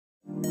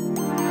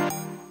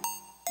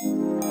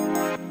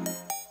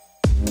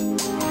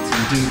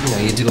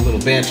you do a little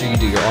banter, you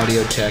do your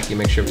audio check, you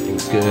make sure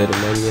everything's good, and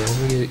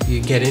then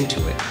you get into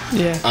it.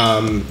 Yeah.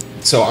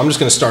 So I'm just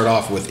going to start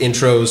off with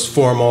intros,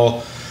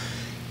 formal.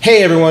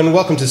 Hey everyone,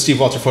 welcome to the Steve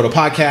Walter Photo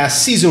Podcast,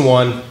 Season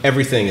 1,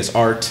 Everything is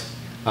Art.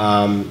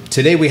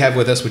 Today we have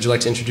with us, would you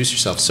like to introduce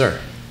yourself, sir?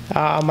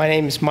 My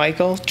name is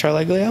Michael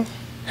Charleglio.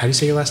 How do you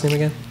say your last name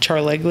again?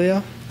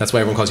 Charleglio. That's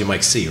why everyone calls you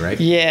Mike C, right?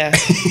 Yeah.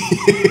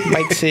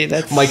 Mike C.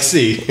 That's Mike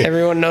C.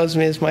 Everyone knows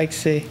me as Mike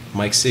C.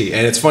 Mike C.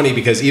 And it's funny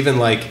because even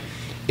like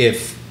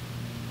if,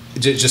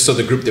 just so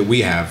the group that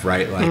we have,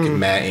 right? Like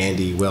Matt,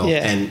 Andy, Will,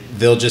 and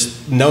they'll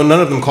just, none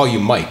of them call you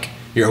Mike.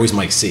 You're always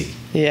Mike C.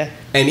 Yeah.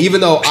 And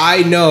even though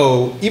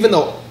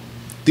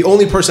the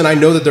only person I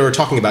know that they were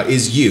talking about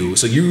is you,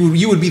 so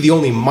you would be the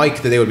only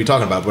Mike that they would be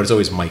talking about, but it's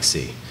always Mike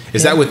C.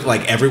 Is that with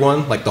like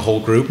everyone, like the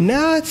whole group?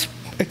 No, it's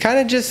kind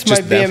of just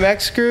my them?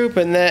 BMX group,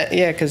 and that,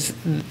 because,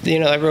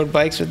 I rode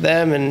bikes with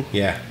them, and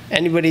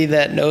anybody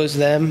that knows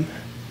them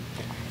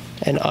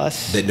and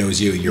us. That knows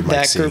you, you're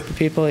Mike C. That group of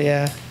people,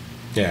 yeah.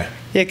 Yeah.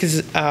 Yeah,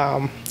 because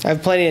I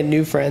have plenty of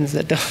new friends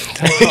that don't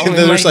call me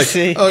They're Mike just like,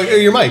 C. oh,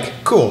 you're Mike.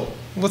 Cool.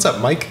 What's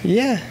up, Mike?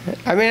 Yeah.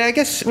 I mean, I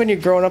guess when you're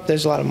growing up,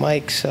 there's a lot of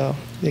Mikes, so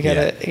you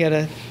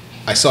gotta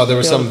I saw there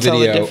was some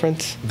video. The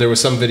difference. There was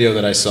some video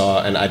that I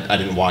saw, and I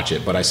didn't watch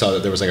it, but I saw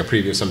that there was like a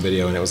preview of some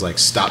video, and it was like,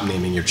 "Stop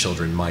naming your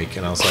children Mike."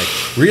 And I was like,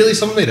 "Really?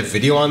 Someone made a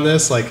video on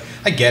this?" Like,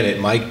 I get it,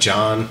 Mike,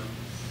 John.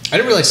 I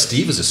didn't realize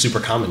Steve is a super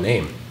common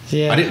name.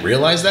 Yeah. I didn't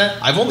realize that.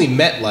 I've only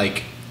met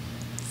like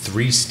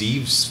 4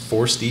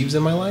 Steves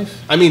in my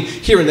life. I mean,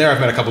 here and there I've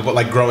met a couple, but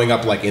like growing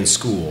up, like in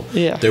school,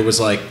 there's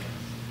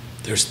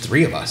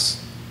 3 of us.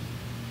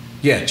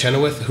 Yeah,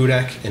 Chenoweth,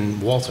 Hudak,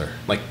 and Walter.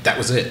 Like that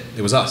was it.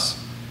 It was us.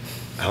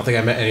 I don't think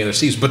I met any other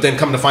Steves. But then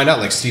come to find out,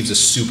 like, Steve's a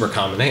super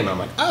common name. And I'm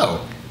like,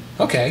 oh,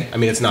 okay. I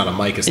mean, it's not a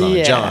Mike, it's not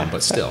a John,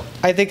 but still.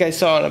 I think I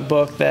saw in a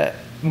book that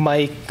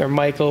Mike or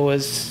Michael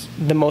was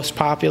the most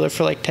popular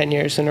for like 10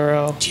 years in a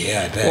row.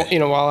 Yeah, I bet.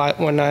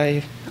 When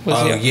I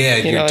was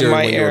during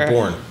when you were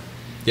born.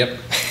 Yep.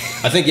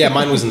 I think,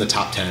 mine was in the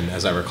top 10,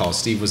 as I recall.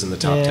 Steve was in the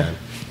top 10.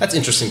 That's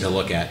interesting to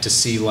look at, to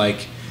see,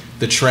 like,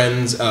 the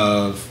trends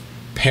of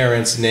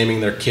parents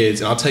naming their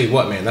kids. And I'll tell you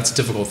what, man, that's a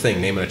difficult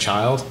thing, naming a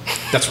child.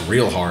 That's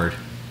real hard.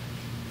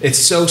 It's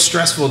so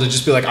stressful to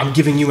just be like, I'm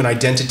giving you an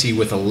identity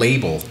with a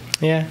label.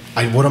 Yeah.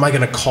 What am I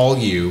going to call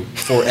you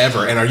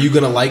forever? And are you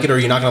going to like it or are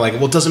you not going to like it?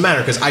 Well, it doesn't matter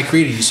because I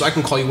created you, so I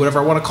can call you whatever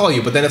I want to call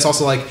you. But then it's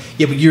also like,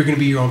 yeah, but you're going to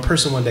be your own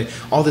person one day.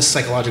 All this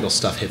psychological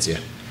stuff hits you.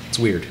 It's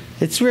weird.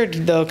 It's weird,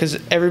 though, because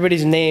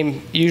everybody's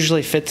name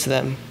usually fits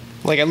them.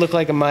 Like, I look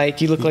like a Mike,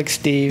 you look like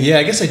Steve. Yeah,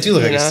 I guess I do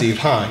look like a Steve,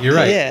 huh? You're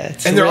right. Yeah.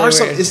 And there are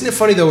some, isn't it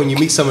funny though when you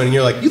meet someone and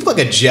you're like, you look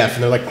like a Jeff,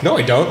 and they're like, no,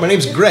 I don't. My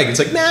name's Greg. It's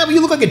like, nah, but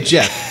you look like a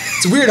Jeff.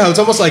 It's weird how it's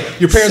almost like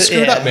your parents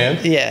screwed up, man.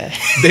 Yeah.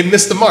 They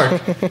missed the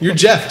mark. You're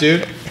Jeff,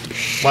 dude.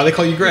 Why they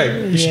call you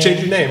Greg? You should change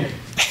your name.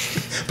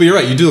 But you're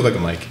right, you do look like a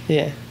Mike.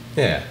 Yeah.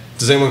 Yeah.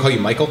 Does anyone call you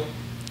Michael?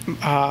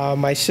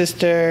 My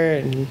sister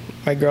and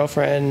my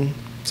girlfriend.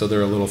 So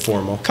they're a little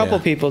formal. A couple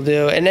people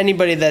do, and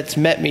anybody that's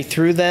met me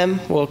through them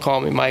will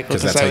call me Michael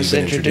because I was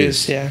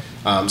introduced. Yeah.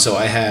 So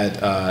I had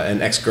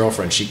an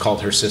ex-girlfriend. She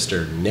called her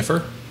sister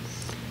Niffer,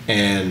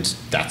 and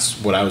that's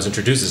what I was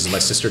introduced as, my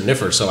sister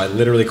Niffer. So I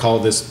literally call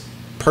this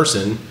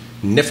person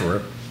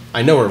Niffer.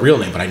 I know her real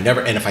name, but I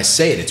never. And if I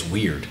say it, it's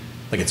weird.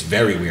 Like it's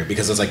very weird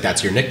because it's like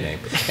that's your nickname,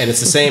 and it's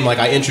the same. Like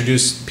I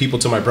introduce people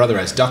to my brother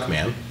as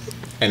Duckman,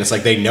 and it's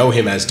like they know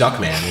him as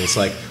Duckman, and it's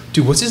like,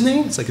 dude, what's his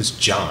name? It's like, it's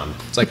John.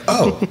 It's like,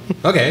 oh,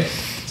 okay.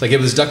 It's like, it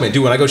was Duckman.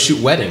 Dude, when I go shoot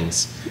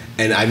weddings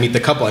and I meet the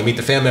couple, I meet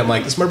the family, I'm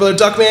like, this is my brother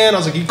Duckman. I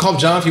was like, you can call him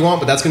John if you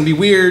want, but that's going to be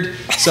weird.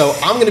 So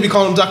I'm going to be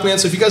calling him Duckman.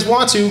 So if you guys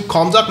want to,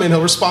 call him Duckman.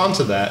 He'll respond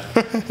to that.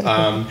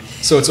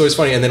 So it's always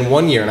funny. And then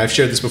one year, and I've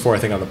shared this before, I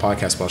think on the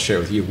podcast, but I'll share it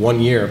with you. One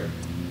year,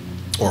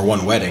 or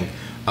one wedding,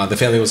 the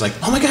family was like,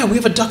 oh my God, we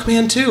have a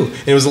Duckman too.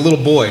 And it was a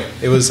little boy.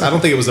 It was, I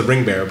don't think it was the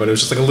ring bearer, but it was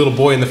just like a little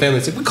boy in the family.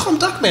 It's like, we call him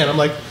Duckman. I'm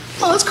like,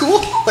 oh, that's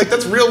cool. Like,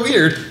 that's real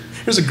weird.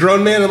 There's a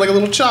grown man and like a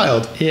little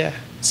child. Yeah.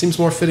 Seems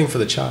more fitting for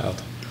the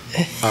child.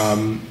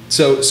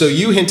 So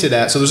you hinted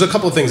at, so there's a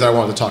couple of things I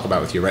wanted to talk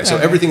about with you, right? So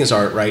everything is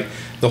art, right?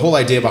 The whole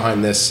idea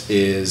behind this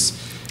is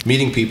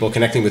meeting people,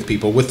 connecting with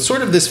people with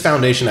sort of this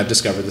foundation I've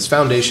discovered, this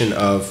foundation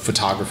of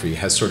photography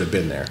has sort of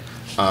been there.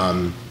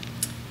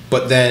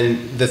 But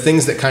then the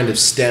things that kind of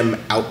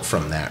stem out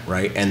from that,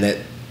 right? And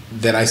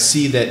that I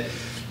see that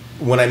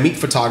when I meet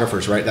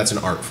photographers, right, that's an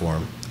art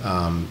form.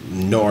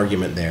 No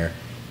argument there.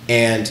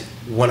 And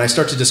when I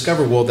start to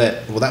discover,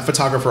 that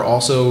photographer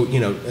also,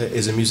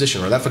 is a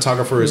musician, or that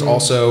photographer is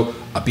also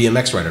a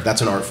BMX rider.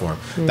 That's an art form.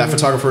 That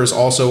photographer is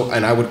also,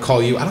 and I would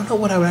call you, I don't know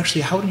what I would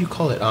actually, how do you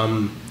call it?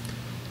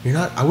 You're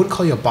not, I wouldn't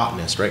call you a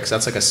botanist, right?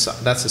 Because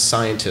that's a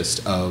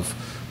scientist of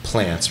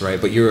plants,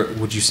 right? But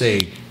would you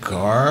say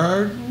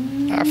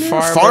gardener?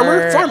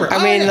 Farmer.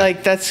 I mean,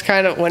 like that's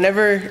kind of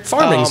whenever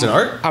farming's an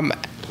art. I'm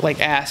like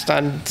asked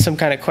on some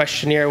kind of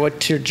questionnaire,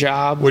 what's your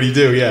job? What do you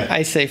do? Yeah.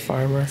 I say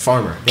farmer.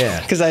 Farmer,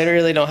 yeah. Because I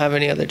really don't have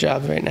any other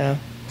jobs right now.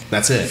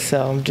 That's it.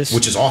 So I'm just...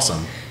 Which is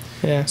awesome.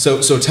 Yeah.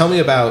 So tell me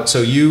about,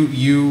 so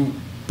you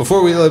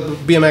before we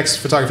BMX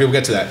photography, we'll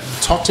get to that.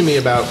 Talk to me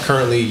about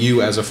currently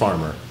you as a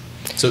farmer.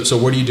 So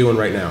what are you doing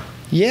right now?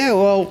 Yeah,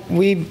 well,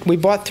 we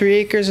bought 3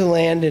 acres of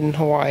land in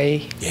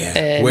Hawaii. Yeah.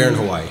 And where in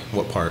Hawaii?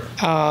 What part?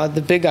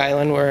 The Big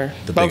Island. We're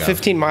about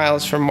 15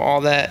 miles from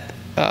all that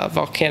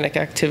volcanic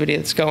activity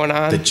that's going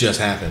on. That just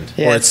happened.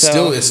 Yeah, or it's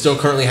still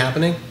currently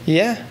happening?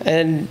 Yeah,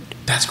 and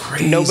that's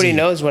crazy. Nobody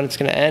knows when it's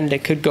going to end.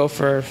 It could go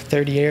for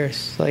 30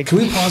 years. Like, can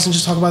we pause and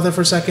just talk about that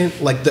for a second?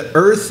 Like, the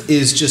Earth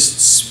is just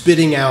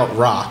spitting out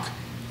rock,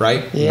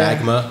 right? Yeah.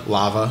 Magma,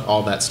 lava,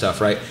 all that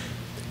stuff, right?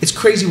 It's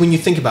crazy when you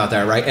think about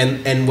that, right?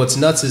 And what's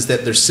nuts is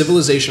that there's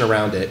civilization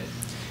around it,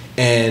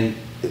 and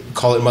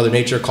call it Mother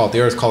Nature, call it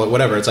the Earth, call it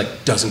whatever. It's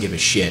like, doesn't give a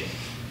shit.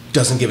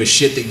 Doesn't give a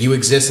shit that you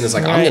exist, and it's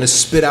like, right. I'm going to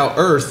spit out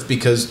Earth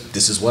because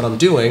this is what I'm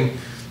doing.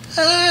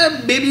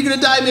 Maybe you're going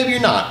to die, maybe you're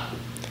not.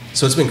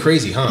 So it's been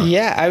crazy, huh?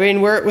 Yeah, I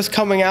mean, where it was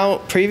coming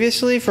out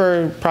previously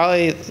for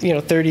probably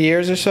 30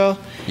 years or so.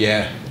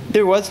 Yeah.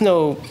 There was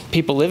no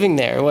people living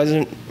there. It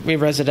wasn't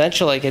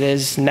residential like it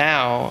is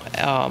now.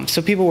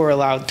 So people were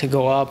allowed to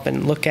go up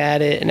and look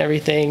at it and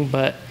everything,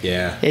 but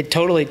yeah, it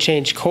totally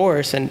changed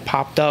course and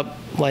popped up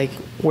like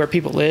where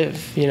people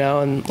live,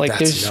 and like that's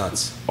there's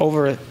nuts.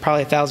 Over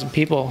probably 1,000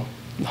 people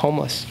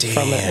homeless. Damn,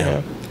 from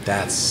it.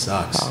 That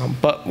sucks.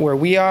 But where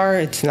we are,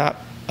 it's not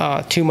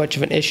too much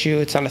of an issue.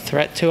 It's not a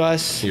threat to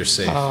us. You're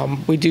safe.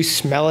 We do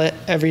smell it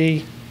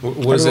every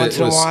once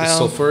in a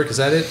while. Sulfuric, is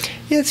that it?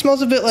 Yeah, it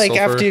smells a bit like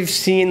sulfur? After you've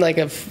seen like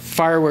a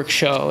fireworks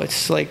show.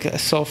 It's like a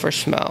sulfur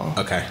smell.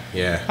 Okay,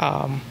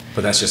 yeah.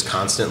 But that's just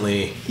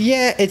constantly.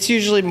 Yeah, it's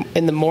usually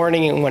in the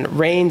morning, and when it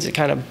rains, it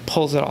kind of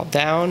pulls it all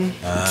down.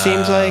 It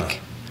seems like.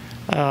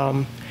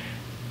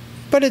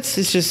 But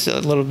it's just a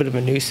little bit of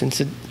a nuisance,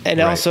 and right.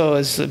 Also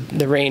as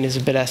the rain is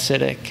a bit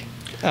acidic.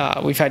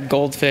 We've had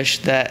goldfish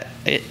that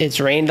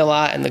it's rained a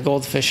lot, and the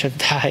goldfish have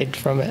died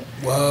from it.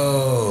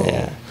 Whoa.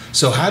 Yeah.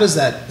 So how does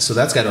that? So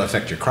that's got to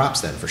affect your crops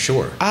then, for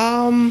sure.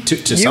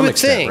 To some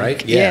extent, think.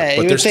 Right? Yeah.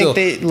 But there's still.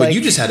 But you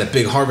just had a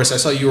big harvest. I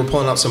saw you were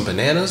pulling out some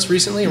bananas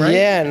recently, right?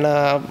 Yeah, and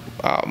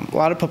a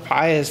lot of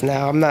papayas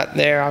now. I'm not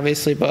there,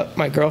 obviously, but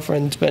my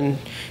girlfriend's been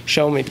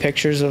showing me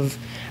pictures of.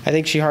 I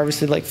think she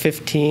harvested like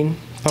 15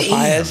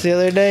 papayas the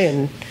other day,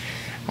 and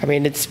I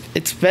mean, it's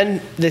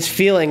been this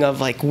feeling of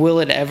like, will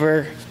it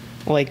ever,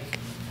 like.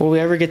 Will we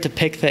ever get to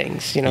pick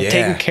things?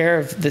 Taking care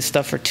of this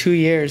stuff for 2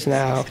 years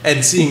now,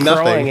 and seeing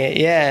growing nothing. It,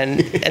 yeah, and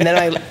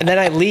then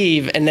I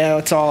leave, and now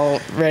it's all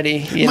ready.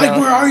 Mike,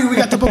 where are you? We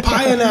got the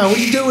papaya now. What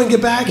are you doing?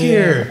 Get back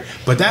here!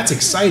 But that's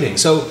exciting.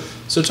 So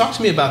talk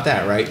to me about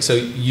that, right? So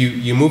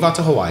you move out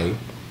to Hawaii.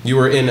 You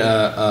were in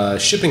a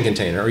shipping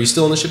container. Are you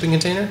still in the shipping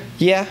container?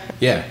 Yeah.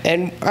 Yeah.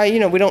 And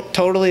we don't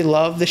totally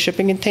love the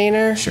shipping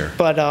container. Sure.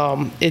 But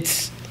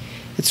it's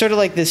sort of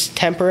like this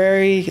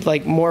temporary,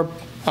 like more.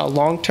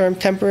 Long-term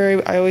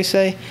temporary, I always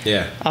say.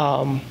 Yeah.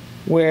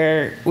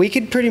 Where we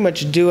could pretty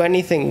much do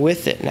anything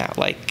with it now.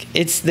 Like,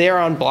 it's there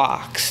on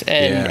blocks.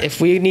 And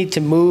if we need to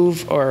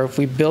move or if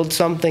we build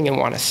something and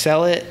want to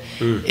sell it,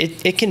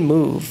 it can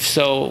move.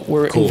 So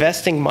we're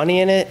investing money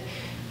in it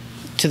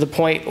to the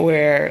point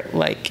where,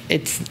 like,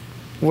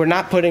 we're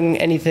not putting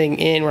anything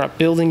in, we're not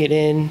building it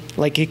in.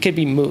 Like, it could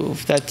be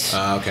moved. That's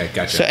okay,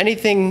 gotcha. So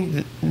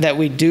anything that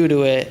we do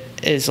to it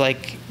is,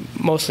 like,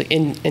 mostly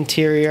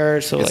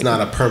interior. So it's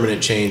not a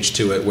permanent change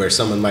to it where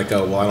someone might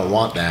go, well, I don't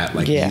want that.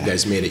 Like, you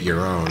guys made it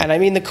your own. And I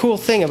mean, the cool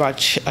thing about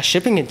a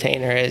shipping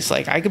container is,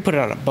 like, I could put it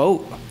on a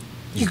boat.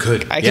 You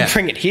could. I could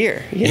bring it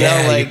here. You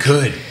you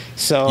could.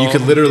 So you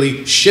could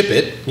literally ship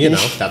it.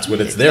 That's what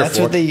it's there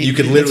for. You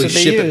could literally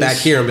ship it back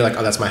here and be like,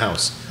 oh, that's my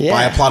house. Yeah.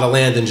 Buy a plot of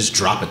land and just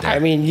drop it there. I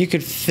mean, you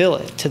could fill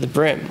it to the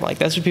brim. Like,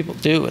 that's what people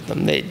do with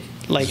them.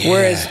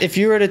 Whereas if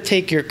you were to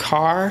take your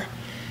car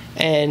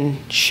and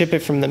ship it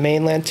from the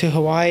mainland to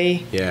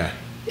Hawaii,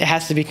 it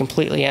has to be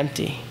completely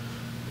empty.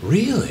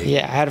 Really?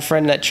 Yeah, I had a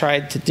friend that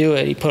tried to do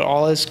it. He put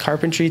all his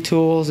carpentry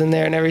tools in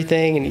there and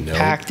everything, and he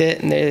packed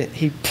it, and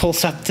he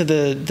pulls up to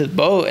the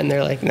boat, and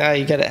they're like, no,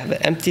 you got to have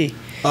it empty.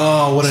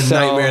 Oh, what a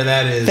nightmare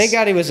that is. Thank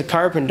God he was a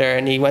carpenter,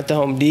 and he went to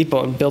Home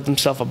Depot and built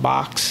himself a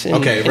box in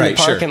the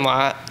parking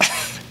lot.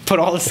 Put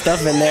all the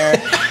stuff in there.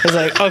 It was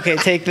like, okay,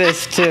 take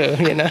this too,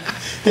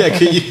 Yeah,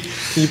 can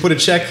you put a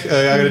check?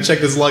 I got to check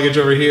this luggage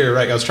over here,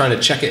 right? I was trying to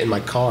check it in my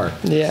car.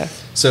 Yeah.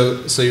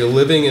 So you're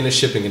living in a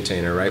shipping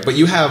container, right? But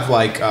you have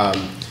like,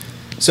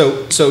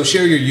 so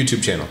share your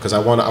YouTube channel because I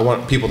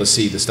want people to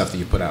see the stuff that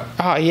you put out.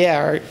 Oh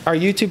yeah, our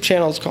YouTube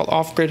channel is called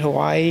Off Grid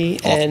Hawaii.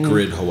 Off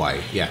Grid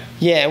Hawaii, yeah.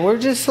 Yeah, we're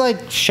just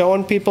like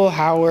showing people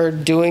how we're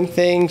doing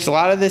things. A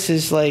lot of this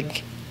is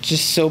like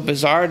just so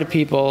bizarre to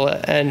people,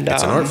 and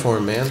it's an art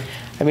form, man.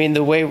 I mean,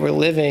 the way we're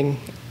living,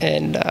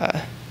 and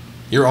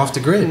you're off the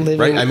grid,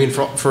 right? I mean,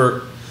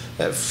 for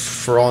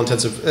all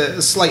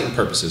intensive, slight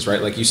purposes,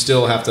 right? Like, you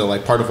still have to,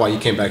 like, part of why you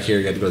came back here,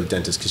 you had to go to the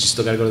dentist because you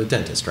still got to go to the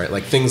dentist, right?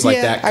 Like, things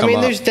like that come up. I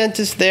mean, there's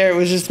dentists there. It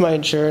was just my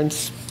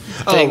insurance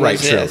thing. Oh, right,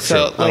 true.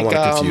 So, I don't want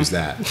to confuse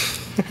that.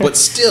 But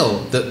still,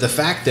 the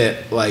fact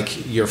that,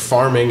 like, you're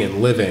farming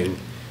and living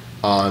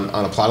on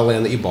a plot of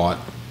land that you bought,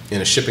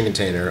 in a shipping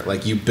container.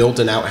 Like you built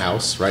an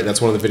outhouse, right? That's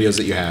one of the videos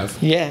that you have.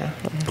 Yeah.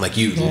 Like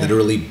you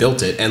literally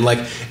built it. And like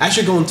as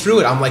you're going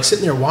through it, I'm like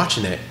sitting there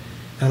watching it.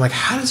 And I'm like,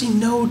 how does he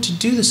know to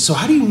do this? So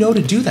how do you know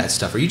to do that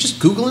stuff? Are you just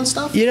Googling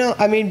stuff? You know,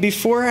 I mean,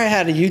 before I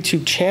had a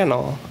YouTube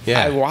channel,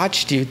 I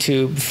watched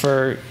YouTube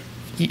for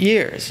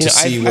years.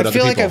 You know, I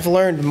feel like I've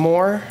learned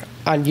more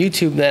on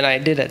YouTube than I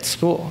did at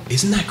school.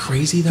 Isn't that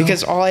crazy, though?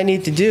 Because all I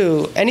need to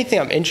do, anything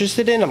I'm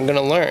interested in, I'm going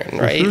to learn,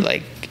 right?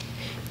 Like,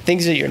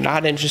 things that you're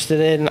not interested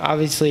in,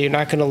 obviously you're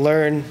not going to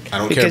learn. I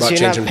don't care about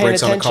changing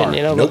brakes on a car.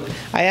 You know, nope.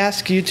 I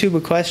ask YouTube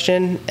a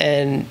question,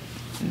 and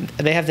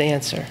they have the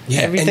answer.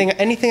 Yeah,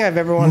 anything I've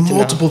ever wanted to know.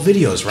 Multiple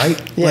videos, right?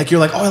 Yeah. Like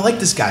you're like, oh, I like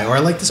this guy, or I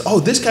like this. Oh,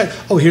 this guy.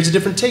 Oh, here's a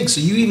different take. So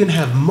you even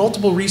have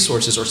multiple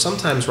resources, or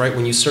sometimes, right,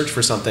 when you search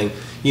for something,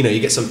 you know, you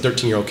get some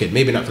 13-year-old kid.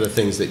 Maybe not for the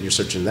things that you're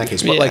searching in that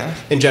case, but like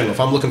in general, if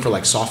I'm looking for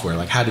like software,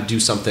 like how to do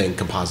something,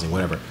 compositing,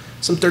 whatever.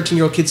 Some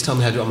 13-year-old kids tell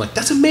me how to do it. I'm like,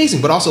 that's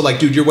amazing. But also like,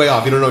 dude, you're way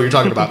off. You don't know what you're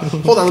talking about.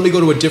 Hold on, let me go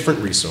to a different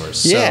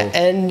resource. Yeah, so,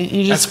 and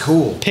you just that's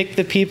cool. Pick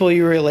the people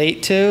you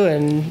relate to,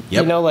 and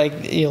you know,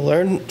 like you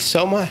learn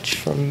so much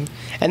from.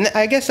 And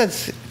I guess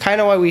that's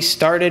kind of why we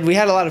started. We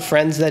had a lot of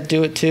friends that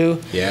do it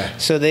too. Yeah.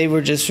 So they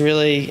were just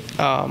really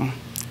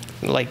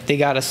like they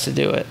got us to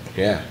do it.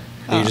 Yeah.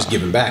 And you're just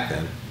giving back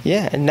then.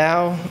 Yeah, and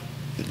now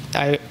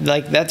I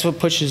like that's what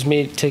pushes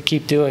me to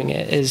keep doing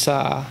it is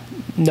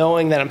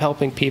knowing that I'm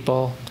helping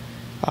people.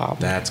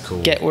 That's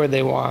cool. Get where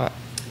they want.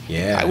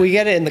 Yeah. We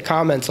get it in the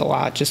comments a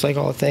lot, just like,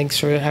 oh, thanks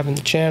for having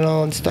the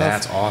channel and stuff.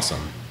 That's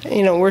awesome.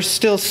 You know, we're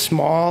still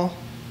small.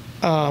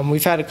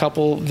 We've had a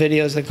couple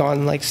videos that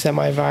gone like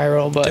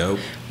semi-viral, but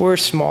we're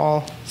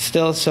small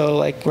still, so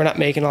like we're not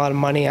making a lot of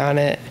money on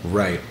it.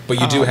 Right, but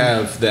you do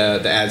have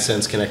the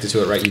AdSense connected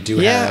to it, right? You do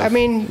have. Yeah, I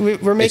mean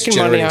we're making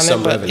money on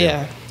it, but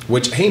revenue,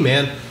 which, hey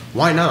man,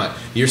 why not?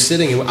 You're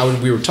sitting,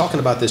 and we were talking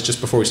about this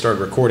just before we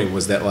started recording,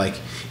 was that like,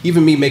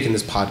 even me making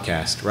this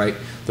podcast, right,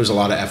 there's a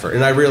lot of effort.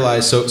 And I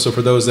realize, so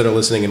for those that are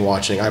listening and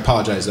watching, I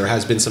apologize, there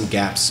has been some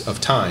gaps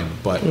of time,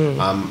 but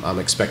I'm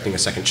expecting a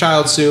second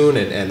child soon,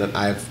 and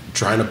I'm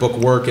trying to book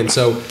work. And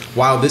so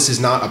while this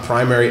is not a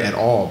primary at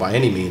all, by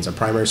any means, a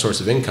primary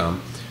source of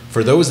income,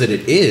 for those that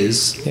it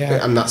is,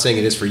 I'm not saying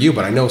it is for you,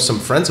 but I know some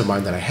friends of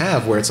mine that I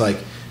have where it's like,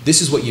 this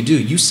is what you do.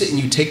 You sit and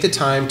you take the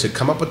time to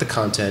come up with the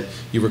content,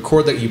 you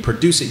record that, you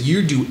produce it,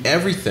 you do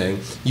everything,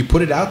 you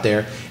put it out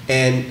there,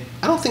 and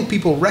I don't think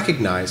people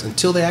recognize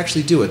until they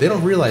actually do it. They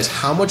don't realize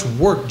how much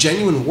work,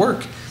 genuine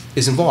work,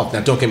 is involved.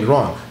 Now, don't get me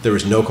wrong. There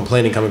is no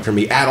complaining coming from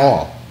me at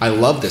all. I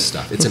love this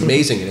stuff. It's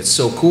amazing, and it's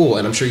so cool,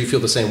 and I'm sure you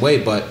feel the same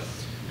way, but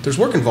there's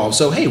work involved.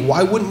 So, hey,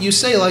 why wouldn't you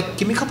say, like,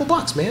 give me a couple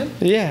bucks, man?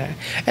 Yeah.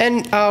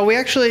 And we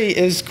actually,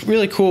 it was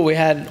really cool. We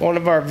had one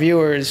of our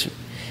viewers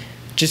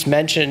just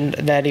mentioned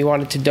that he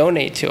wanted to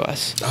donate to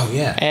us. Oh,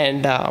 yeah.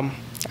 And I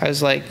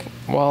was like,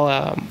 well,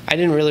 I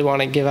didn't really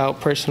want to give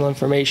out personal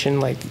information,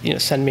 like, you know,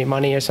 send me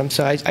money or something.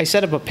 So I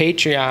set up a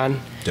Patreon.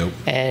 Dope.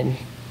 And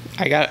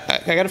I got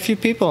a few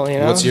people, you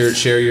know. What's your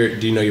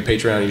do you know your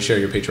Patreon? You share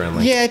your Patreon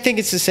link? Yeah, I think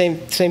it's the same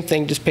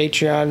thing, just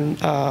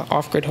Patreon,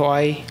 Off Grid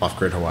Hawaii. Off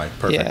Grid Hawaii,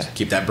 perfect. Yeah.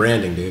 Keep that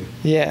branding, dude.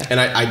 Yeah. And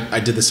I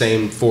did the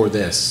same for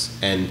this,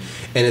 and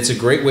it's a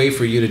great way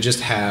for you to just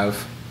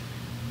have.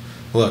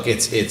 Look,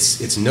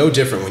 it's no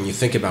different when you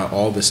think about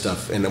all this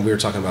stuff, and we were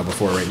talking about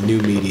before, right?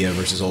 New media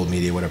versus old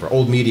media, whatever.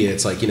 Old media,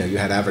 it's like, you know, you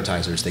had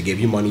advertisers. They gave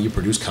you money, you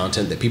produced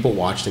content that people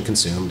watched and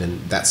consumed,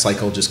 and that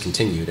cycle just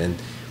continued. And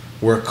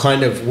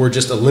we're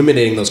just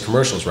eliminating those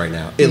commercials right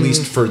now, at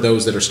least for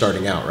those that are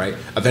starting out, right?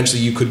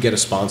 Eventually you could get a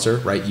sponsor,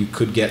 right? You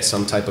could get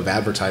some type of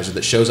advertiser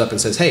that shows up and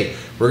says, hey,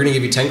 we're going to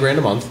give you 10 grand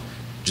a month.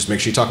 Just make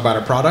sure you talk about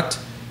our product.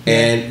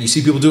 And you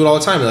see people do it all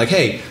the time. They're like,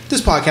 hey, this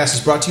podcast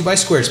is brought to you by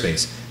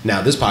Squarespace.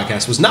 Now, this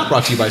podcast was not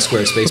brought to you by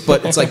Squarespace,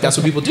 but it's like that's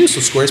what people do.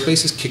 So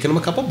Squarespace is kicking them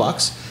a couple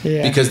bucks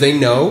because they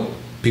know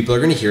people are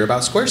going to hear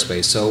about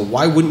Squarespace. So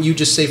why wouldn't you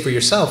just say for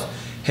yourself,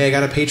 hey, I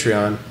got a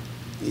Patreon.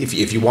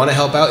 If you want to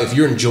help out, if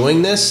you're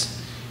enjoying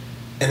this,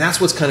 and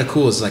that's what's kind of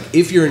cool is like,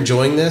 if you're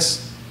enjoying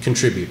this,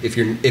 contribute. If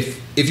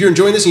you're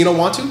enjoying this and you don't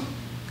want to,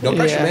 no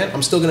pressure, man.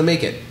 I'm still going to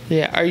make it.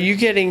 Yeah. Are you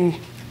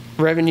getting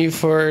revenue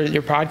for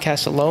your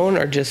podcast alone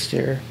or just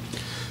your...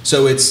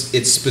 So it's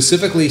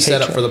specifically Patreon.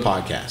 Set up for the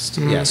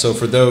podcast. Yeah. So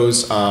for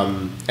those,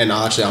 and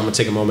actually I'm going to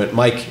take a moment.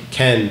 Mike,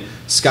 Ken,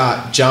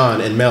 Scott,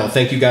 John, and Mel,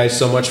 thank you guys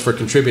so much for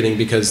contributing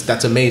because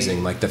that's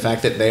amazing. Like the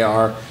fact that they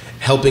are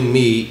helping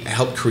me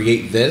help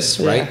create this,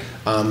 right?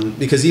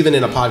 Because even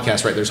in a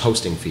podcast, right, there's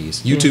hosting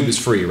fees. YouTube is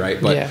free, right?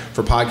 But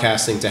for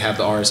podcasting to have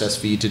the RSS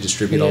feed to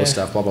distribute all this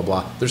stuff, blah, blah,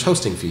 blah, there's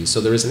hosting fees.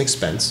 So there is an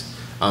expense.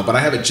 But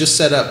I have it just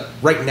set up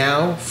right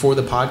now for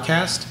the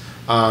podcast.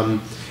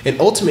 And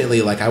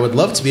ultimately, like, I would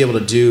love to be able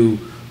to do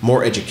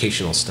more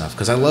educational stuff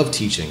because I love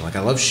teaching. Like,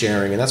 I love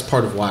sharing. And that's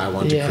part of why I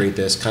wanted to create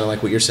this, kind of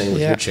like what you're saying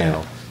with your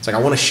channel. It's like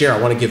I want to share.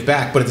 I want to give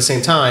back. But at the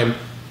same time,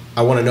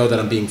 I want to know that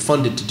I'm being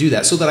funded to do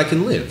that so that I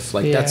can live.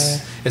 Like,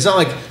 it's not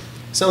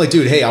like,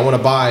 dude, hey, I want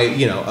to buy,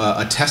 you know,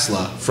 a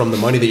Tesla from the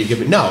money that you're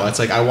giving. No, it's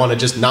like I want to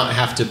just not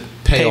have to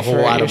pay a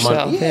whole lot of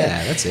money.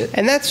 Yeah, that's it.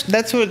 And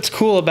that's what's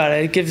cool about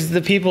it. It gives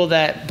the people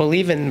that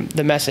believe in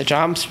the message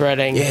I'm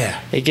spreading. Yeah.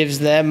 It gives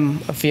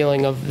them a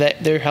feeling of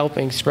that they're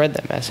helping spread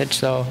that message.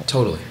 So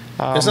totally.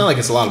 It's not like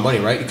it's a lot of money,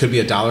 right? It could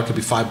be $1, it could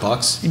be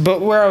 $5.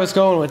 But where I was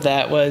going with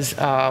that was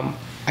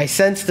I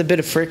sensed a bit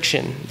of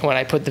friction when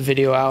I put the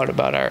video out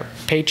about our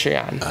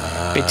Patreon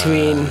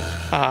between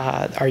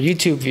our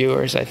YouTube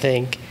viewers, I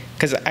think.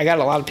 Because I got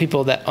a lot of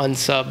people that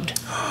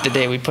unsubbed the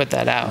day we put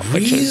that out,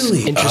 really? Which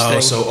was interesting. Oh,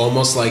 so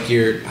almost like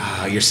you're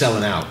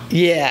selling out.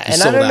 Yeah,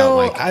 and I don't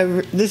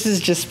know. This is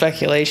just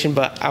speculation,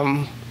 but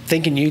I'm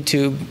thinking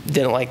YouTube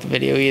didn't like the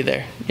video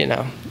either.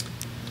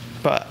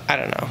 But I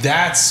don't know.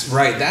 That's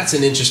right. That's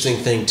an interesting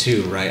thing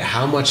too, right?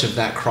 How much of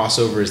that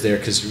crossover is there?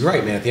 Because you're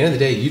right, man. At the end of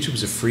the day,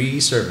 YouTube's a free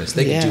service.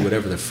 They can do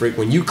whatever the freak.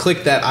 When you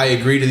click that, I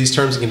agree to these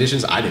terms and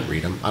conditions. I didn't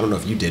read them. I don't know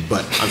if you did,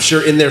 but I'm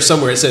sure in there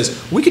somewhere it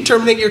says we can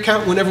terminate your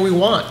account whenever we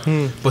want.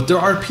 But there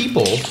are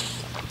people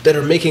that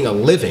are making a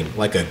living,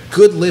 like a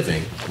good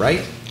living, right?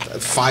 A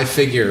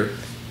 5-figure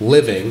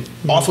living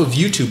off of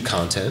YouTube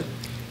content.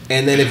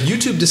 And then if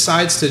YouTube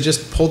decides to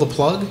just pull the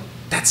plug,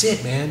 that's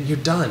it, man. You're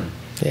done.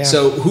 Yeah.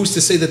 So who's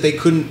to say that they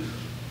couldn't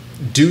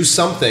do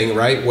something,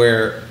 right,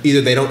 where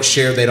either they don't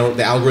share,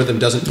 the algorithm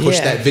doesn't push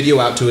that video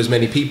out to as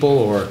many people,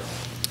 or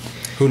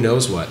who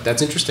knows what. That's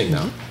interesting,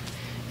 though.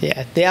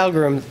 Yeah, the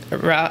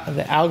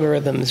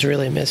algorithm is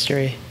really a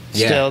mystery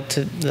still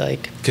to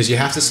like. Because you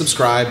have to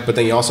subscribe, but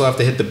then you also have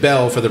to hit the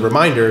bell for the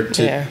reminder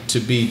to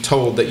be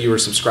told that you were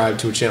subscribed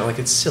to a channel. Like,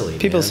 it's silly.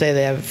 People say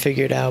they have it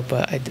figured out,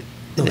 but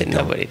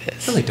nobody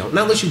does. No, they don't.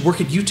 Not unless you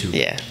work at YouTube.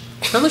 Yeah.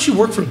 Not unless you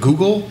work for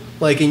Google,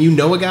 and you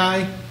know a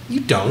guy.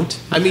 You don't.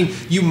 I mean,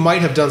 you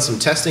might have done some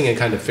testing and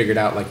kind of figured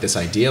out this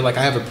idea. I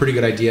have a pretty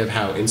good idea of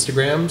how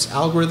Instagram's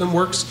algorithm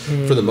works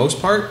for the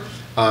most part,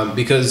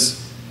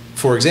 because,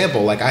 for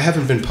example, I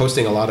haven't been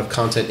posting a lot of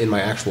content in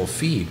my actual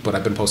feed, but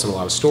I've been posting a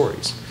lot of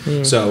stories.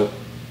 So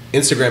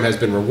Instagram has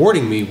been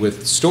rewarding me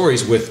with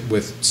stories,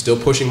 with still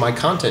pushing my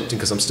content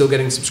because I'm still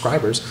getting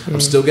subscribers,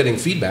 I'm still getting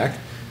feedback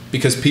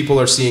because people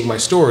are seeing my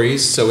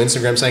stories. So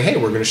Instagram's saying, hey,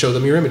 we're going to show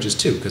them your images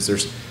too, because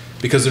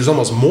there's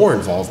almost more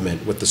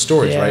involvement with the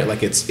stories, right?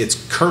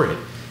 It's current.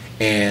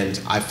 And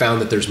I found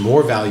that there's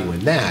more value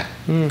in that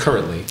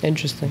currently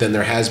than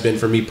there has been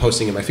for me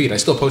posting in my feed. I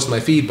still post in my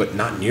feed, but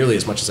not nearly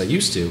as much as I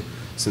used to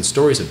since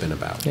stories have been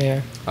about.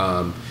 Yeah.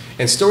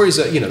 And stories,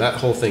 that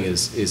whole thing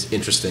is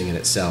interesting in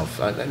itself.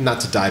 Not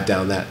to dive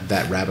down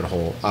that rabbit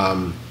hole.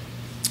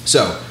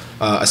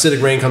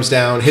 Acidic rain comes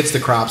down, hits the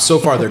crops. So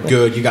far, they're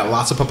good. You got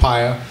lots of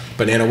papaya,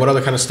 banana. What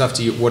other kind of stuff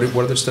what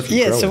other stuff do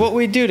you grow? So what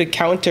we do to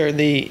counter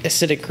the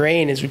acidic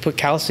rain is we put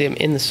calcium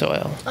in the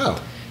soil.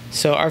 Oh.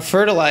 So our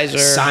fertilizer...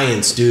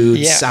 Science,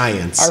 dude.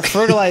 Science. Our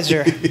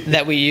fertilizer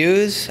that we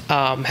use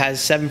has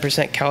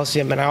 7%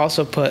 calcium, and I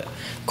also put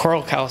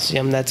coral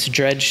calcium that's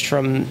dredged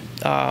from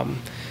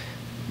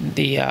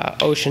the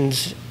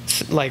oceans,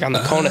 on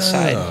the Kona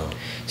side.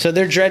 So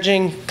they're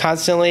dredging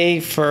constantly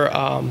for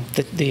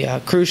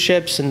the cruise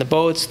ships and the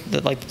boats,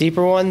 the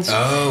deeper ones.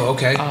 Oh,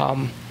 okay.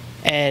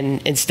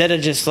 And instead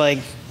of just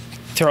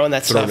throwing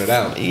that stuff,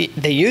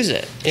 they use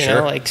it. You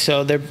know,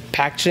 so their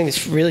packaging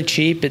is really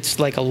cheap. It's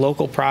a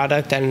local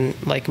product, and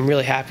I'm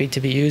really happy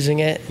to be using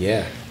it.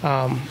 Yeah.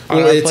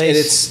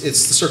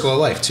 It's the circle of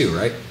life too,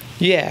 right?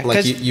 Yeah,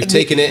 you've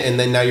taken it and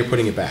then now you're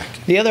putting it back.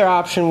 The other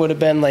option would have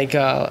been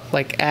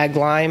ag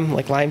lime,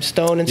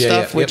 limestone and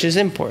stuff, which is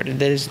imported.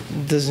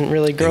 Doesn't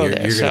really grow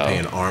there. You're gonna pay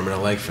an arm and a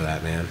leg for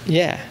that, man.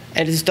 Yeah,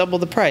 and it's double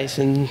the price,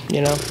 and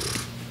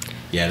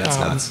Yeah, that's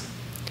nuts.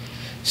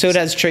 So it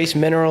has trace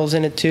minerals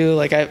in it too.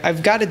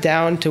 I've got it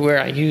down to where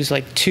I use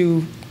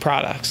 2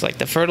 products,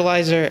 the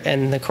fertilizer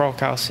and the coral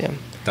calcium.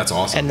 That's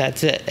awesome. And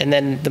that's it. And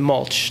then the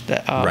mulch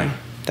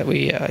that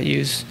we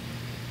use.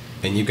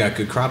 And you've got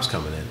good crops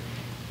coming in.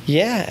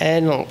 Yeah,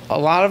 and a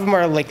lot of them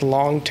are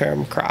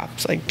long-term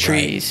crops,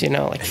 trees,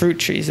 fruit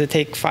trees that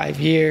take 5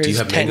 years, 10 years. Do you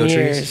have mango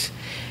trees?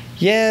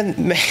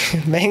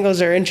 Yeah,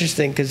 mangoes are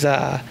interesting because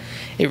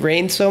it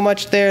rains so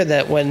much there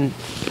that when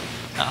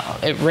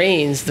it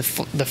rains, the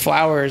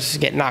flowers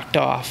get knocked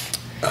off.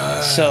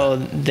 So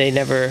they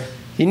never...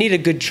 You need a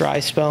good dry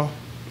spell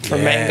for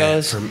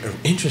mangoes.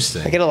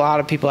 Interesting. I get a lot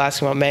of people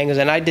asking about mangoes,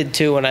 and I did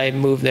too when I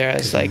moved there. I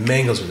was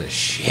mangoes are the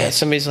shit. Yeah,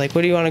 somebody's like,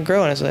 what do you want to grow?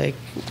 And I was like,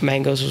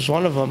 mangoes was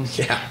one of them.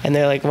 Yeah. And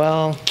they're like,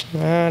 well,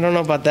 I don't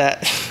know about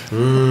that.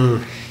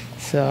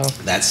 So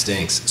that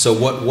stinks. So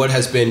what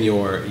has been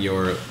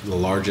the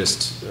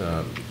largest,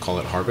 call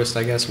it harvest,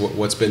 I guess?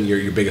 What's been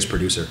your biggest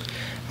producer?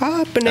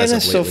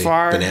 Bananas so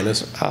far.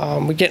 Bananas?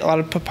 We get a lot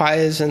of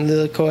papayas and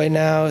lilikoi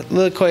now.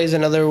 Lilikoi is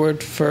another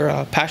word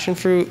for passion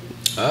fruit.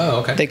 Oh,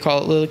 okay. They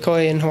call it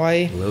lilikoi in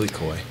Hawaii.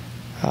 Lilikoi.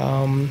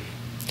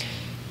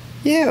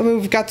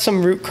 We've got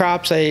some root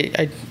crops.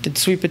 I did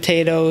sweet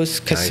potatoes,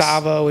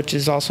 cassava, which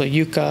is also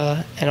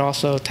yucca, and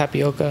also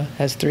tapioca,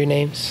 has 3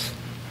 names.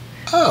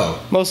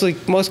 Oh. Most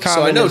common.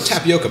 So I know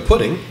tapioca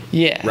pudding.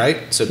 Yeah.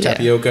 Right? So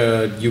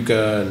tapioca,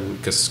 yuca,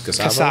 and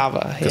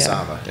cassava?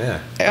 Cassava, yeah.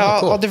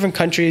 All different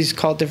countries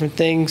call it different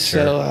things.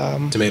 Sure.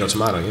 So tomato,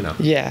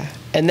 Yeah.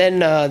 And then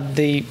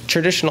the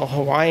traditional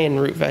Hawaiian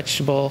root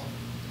vegetable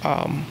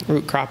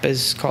root crop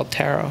is called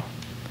taro,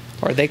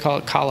 or they call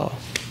it kalo.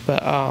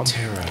 But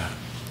taro.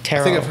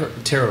 Taro. I think I've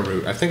heard taro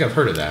root. I think I've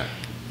heard of that.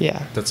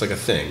 Yeah. That's like a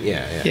thing.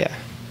 Yeah. Yeah.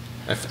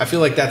 I feel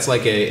like that's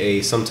like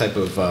a some type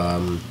of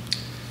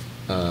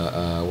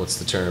what's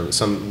the term?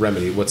 Some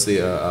remedy. What's the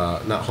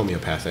not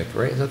homeopathic,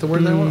 right? Is that the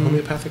word that I want?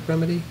 Homeopathic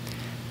remedy?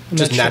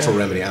 Just natural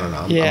remedy. I don't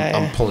know.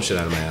 I'm pulling shit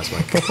out of my ass,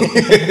 Mike.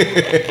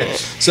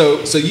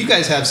 So you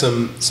guys have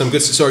some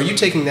good. So are you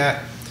taking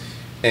that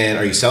and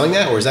are you selling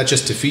that, or is that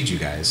just to feed you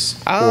guys,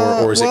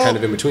 or is it kind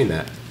of in between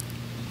that?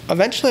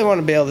 Eventually, I want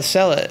to be able to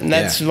sell it, and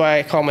that's why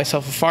I call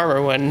myself a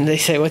farmer. When they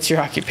say, "What's your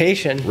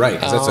occupation?" Right,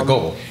 because that's a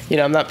goal.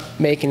 I'm not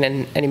making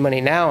any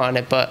money now on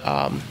it, but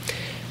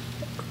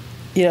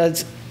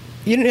it's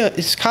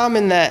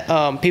common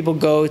that people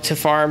go to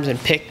farms and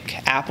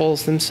pick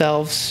apples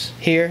themselves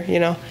here,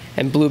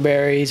 and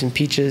blueberries and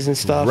peaches and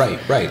stuff. Right.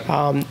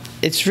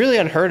 It's really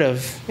unheard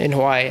of in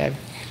Hawaii.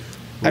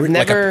 I've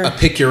never a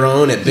pick your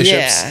own at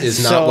Bishop's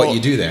is not what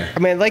you do there. I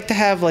mean, I'd like to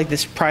have like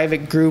this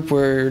private group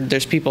where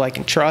there's people I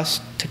can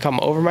trust to come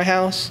over my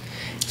house,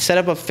 set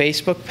up a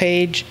Facebook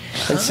page,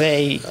 and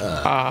say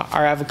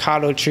our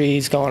avocado tree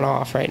is going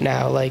off right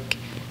now. Like,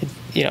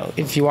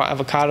 if you want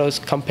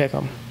avocados, come pick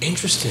them.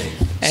 Interesting.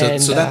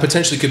 So that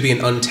potentially could be an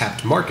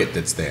untapped market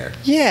that's there.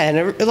 Yeah,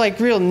 and a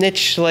real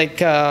niche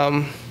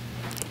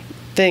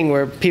thing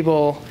where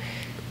people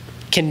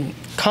can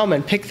come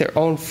and pick their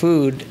own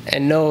food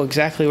and know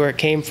exactly where it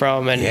came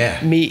from and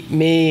meet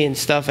me and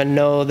stuff and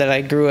know that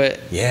I grew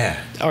it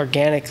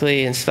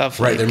organically and stuff.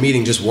 Right, they're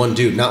meeting just one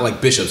dude, not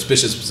like Bishop's.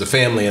 Bishop's is a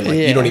family and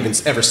you don't even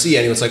ever see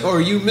anyone. It's like, oh,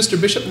 are you Mr.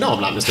 Bishop? No,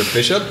 I'm not Mr.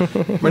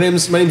 Bishop. my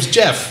name's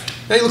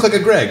Jeff. Now you look like a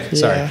Greg.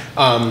 Sorry.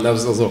 That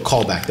was a little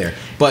callback there.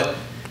 But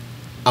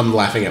I'm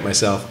laughing at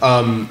myself.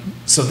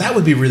 So that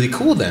would be really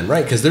cool then,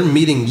 right? Because they're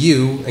meeting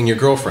you and your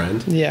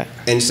girlfriend. Yeah.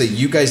 And you say,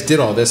 you guys did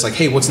all this. Like,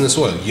 hey, what's in the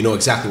soil? You know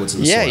exactly what's in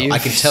the soil. I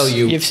can tell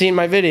you. You've seen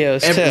my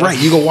videos, too. Right.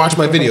 You go watch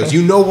my videos.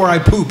 You know where I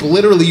poop.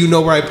 Literally, you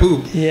know where I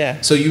poop. Yeah.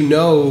 So you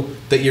know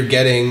that you're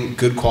getting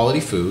good quality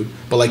food.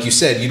 But like you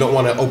said, you don't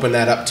want to open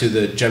that up to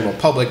the general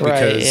public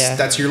because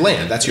that's your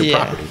land. That's your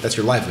property. That's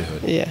your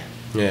livelihood. Yeah.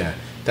 Yeah.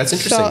 That's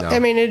interesting, though. I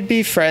mean, it'd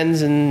be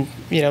friends and,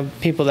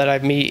 people that I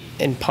meet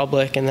in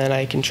public and then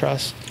I can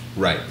trust.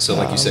 Right. So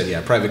like you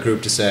said, private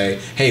group to say,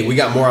 hey, we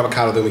got more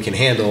avocado than we can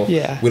handle.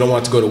 Yeah. We don't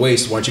want it to go to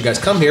waste. Why don't you guys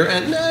come here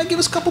and give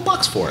us a couple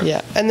bucks for it?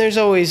 Yeah. And there's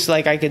always,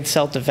 I could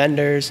sell to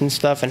vendors and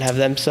stuff and have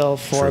them sell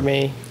for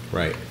me.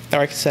 Right. Or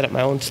I could set up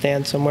my own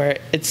stand somewhere.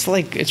 It's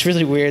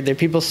really weird. There are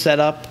people set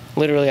up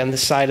literally on the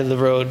side of the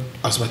road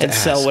and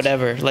sell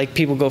whatever. Like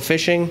people go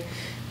fishing,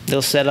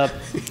 they'll set up,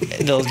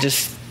 they'll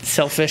just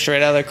sell fish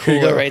right out of their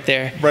cooler right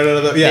there. Right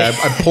out of the I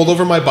pulled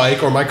over my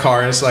bike or my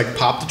car and it's like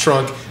pop the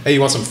trunk. Hey, you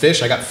want some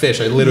fish? I got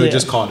fish. I literally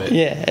just caught it.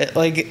 Yeah,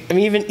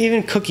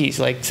 even cookies.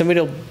 Like somebody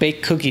will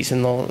bake cookies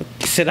and they'll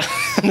sit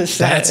on the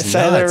side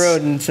of the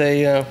road and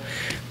say,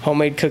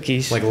 homemade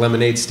cookies. Like a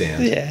lemonade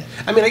stand. Yeah.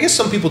 I mean, I guess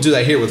some people do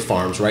that here with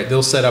farms, right?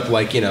 They'll set up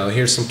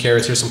here's some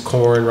carrots, here's some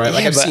corn, right?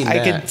 Like I've seen that.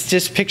 I could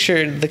just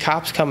picture the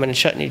cops coming and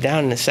shutting you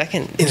down in a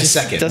second. In a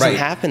second, right. It doesn't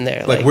happen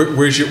there. Like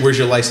where's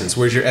your license?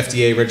 Where's your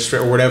FDA register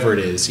or whatever it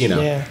is,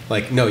 Yeah.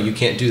 Like, no, you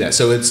can't do that.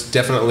 So it's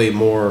definitely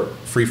more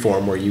free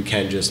form where you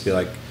can just be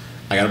like,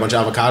 I got a bunch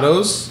of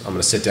avocados. I'm going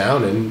to sit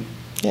down and,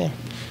 or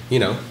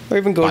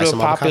even go to a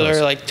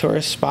popular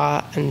tourist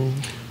spot and.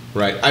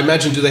 Right. I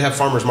imagine, do they have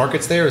farmers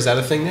markets there? Is that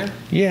a thing there?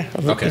 Yeah.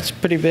 Okay. It's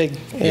pretty big.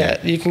 Yeah.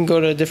 You can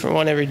go to a different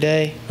one every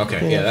day.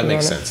 Okay. Yeah, that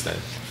makes sense then.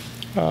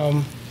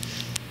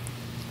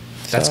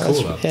 That's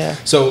cool though. Yeah.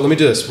 So let me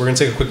do this. We're going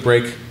to take a quick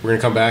break. We're going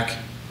to come back.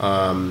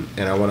 And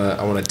I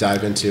want to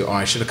dive into,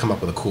 I should have come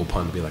up with a cool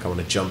pun to be like, I want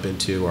to jump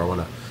into, or I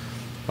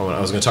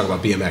was going to talk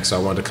about BMX, so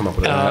I wanted to come up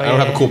with it. I don't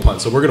have a cool pun,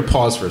 so we're going to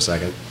pause for a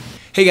second.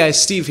 Hey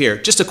guys, Steve here.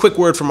 Just a quick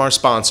word from our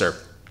sponsor.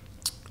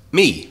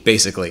 Me,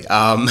 basically.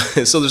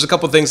 So there's a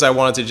couple things I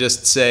wanted to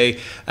just say,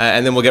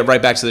 and then we'll get right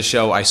back to the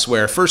show, I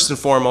swear. First and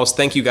foremost,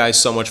 thank you guys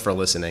so much for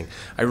listening.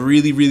 I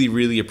really, really,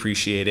 really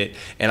appreciate it.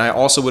 And I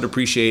also would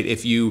appreciate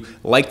if you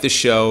like the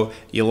show,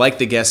 you like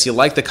the guests, you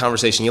like the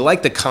conversation, you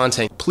like the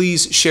content,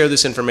 please share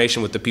this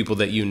information with the people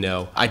that you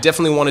know. I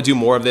definitely want to do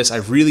more of this. I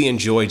really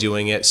enjoy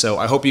doing it, so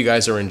I hope you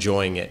guys are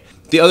enjoying it.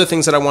 The other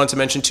things that I wanted to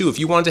mention too, if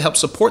you wanted to help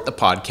support the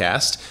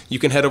podcast, you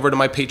can head over to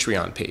my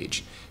Patreon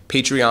page.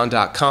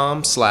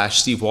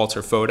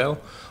 Patreon.com/SteveWalterPhoto.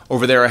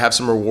 Over there I have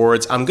some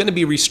rewards. I'm going to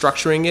be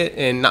restructuring it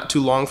in not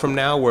too long from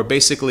now, where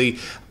basically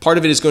part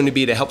of it is going to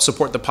be to help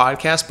support the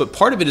podcast, but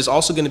part of it is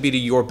also going to be to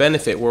your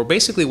benefit, where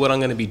basically what I'm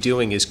going to be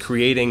doing is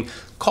creating,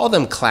 call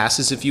them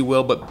classes if you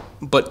will,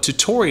 but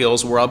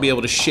tutorials where I'll be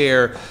able to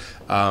share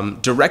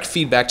direct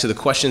feedback to the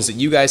questions that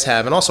you guys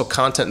have, and also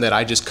content that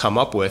I just come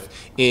up with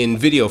in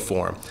video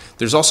form.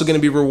 There's also going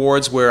to be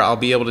rewards where I'll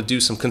be able to do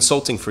some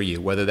consulting for you,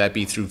 whether that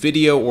be through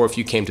video or if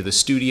you came to the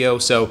studio.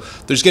 So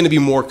there's going to be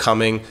more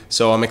coming.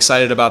 So I'm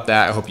excited about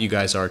that. I hope you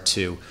guys are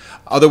too.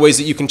 Other ways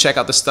that you can check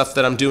out the stuff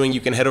that I'm doing,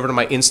 you can head over to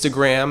my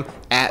Instagram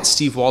at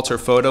Steve Walter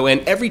Photo, and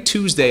every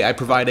Tuesday I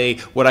provide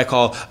what I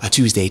call a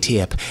Tuesday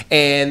tip.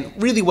 And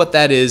really what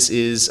that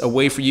is a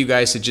way for you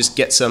guys to just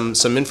get some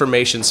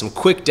information, some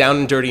quick down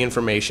and dirty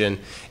information.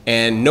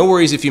 And no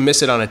worries if you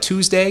miss it on a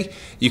Tuesday,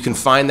 you can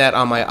find that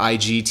on my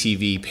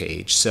IGTV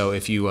page. So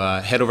if you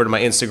head over to my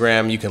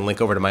Instagram, you can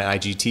link over to my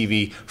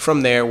IGTV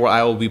from there, where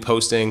I will be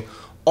posting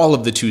all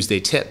of the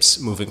Tuesday tips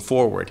moving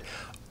forward.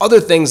 Other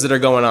things that are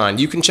going on,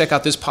 you can check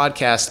out this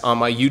podcast on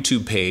my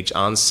YouTube page,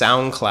 on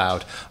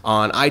SoundCloud,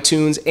 on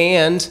iTunes,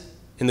 and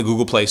in the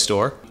Google Play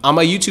Store. On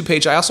my YouTube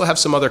page, I also have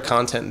some other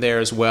content there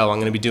as well. I'm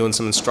going to be doing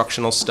some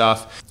instructional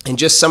stuff and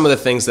just some of the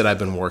things that I've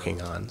been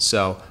working on.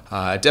 So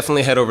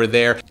definitely head over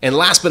there. And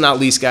last but not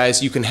least,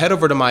 guys, you can head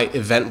over to my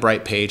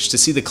Eventbrite page to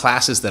see the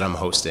classes that I'm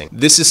hosting.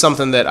 This is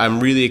something that I'm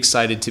really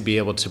excited to be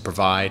able to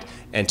provide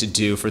and to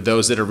do for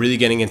those that are really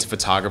getting into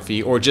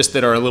photography, or just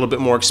that are a little bit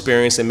more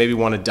experienced and maybe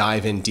want to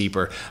dive in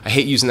deeper. I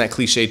hate using that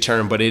cliche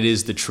term, but it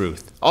is the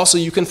truth. Also,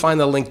 you can find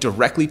the link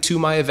directly to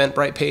my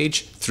Eventbrite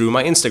page through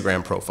my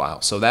Instagram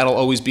profile. So that'll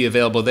always be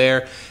available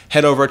there.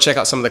 Head over, check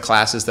out some of the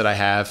classes that I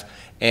have.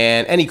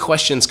 And any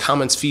questions,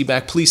 comments,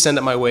 feedback, please send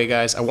it my way,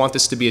 guys. I want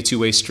this to be a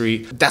two-way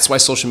street. That's why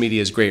social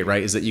media is great,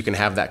 right? Is that you can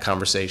have that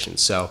conversation.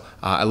 So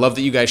I love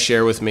that you guys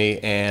share with me,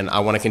 and I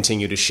want to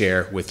continue to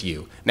share with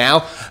you.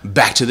 Now,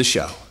 back to the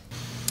show.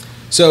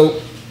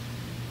 So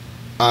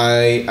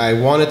I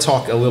want to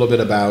talk a little bit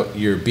about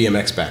your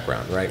BMX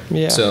background, right?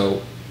 Yeah.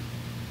 So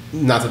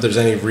not that there's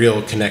any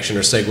real connection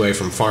or segue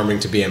from farming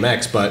to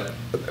BMX, but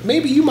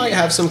maybe you might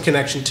have some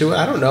connection to it.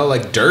 I don't know,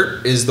 like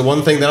dirt is the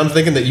one thing that I'm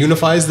thinking that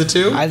unifies the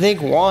two. I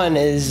think one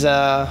is,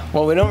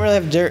 well, we don't really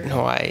have dirt in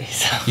Hawaii.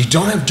 So. You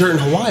don't have dirt in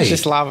Hawaii? It's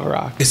just lava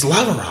rock. It's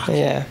lava rock?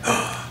 Yeah.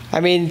 I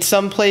mean,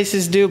 some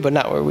places do, but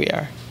not where we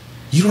are.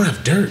 You don't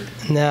have dirt?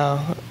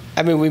 No.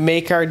 I mean, we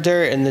make our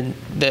dirt, and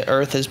the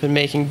earth has been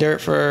making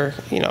dirt for,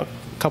 a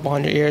couple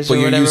hundred years or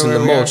whatever. But you're using the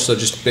mulch, so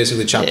just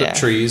basically chopped up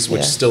trees,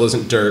 which still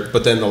isn't dirt.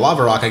 But then the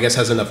lava rock, I guess,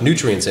 has enough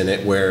nutrients in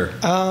it where...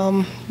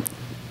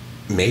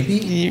 maybe?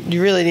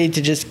 You really need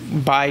to just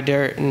buy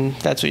dirt, and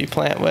that's what you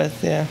plant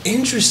with, yeah.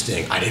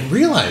 Interesting. I didn't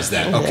realize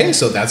that. Okay,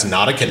 so that's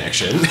not a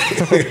connection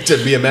to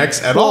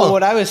BMX at all. Well,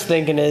 what I was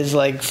thinking is,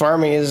 like,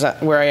 farming is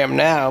where I am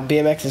now.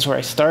 BMX is where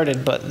I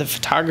started, but the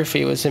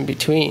photography was in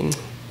between.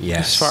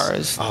 Yes. As far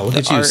as look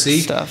at you. art See?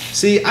 Stuff.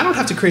 See, I don't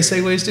have to create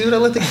segues, dude. I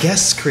let the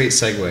guests create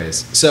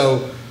segues.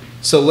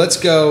 So let's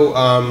go.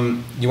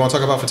 You want to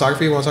talk about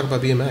photography or you want to talk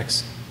about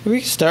BMX?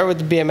 We can start with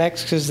the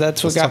BMX because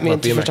that's what got me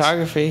into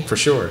photography. For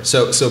sure.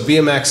 So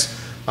BMX,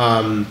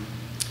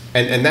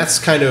 and that's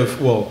kind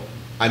of, well,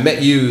 I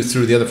met you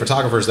through the other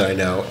photographers that I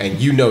know, and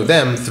you know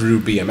them through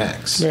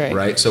BMX,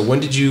 right? So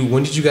when did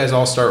you guys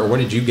all start, or when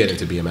did you get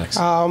into BMX?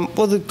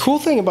 Well, the cool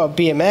thing about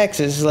BMX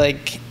is,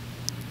 like,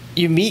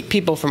 you meet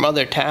people from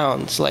other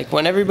towns. Like,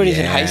 when everybody's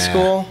in high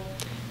school,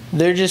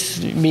 they're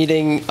just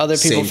meeting other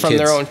people from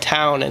their own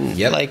town. And,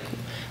 like,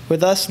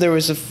 with us, there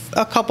was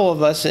a couple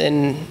of us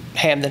in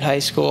Hamden High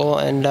School,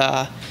 and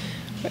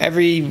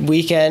every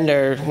weekend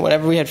or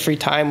whenever we had free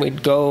time,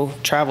 we'd go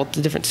travel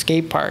to different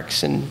skate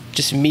parks and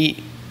just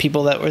meet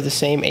people that were the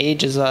same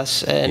age as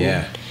us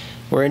and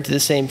were into the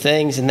same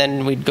things. And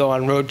then we'd go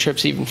on road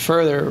trips even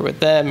further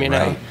with them, you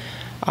know.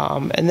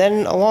 And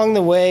then along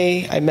the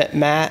way, I met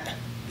Matt.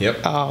 Yep.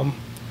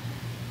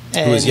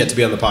 Who is yet to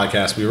be on the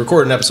podcast. We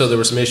recorded an episode. There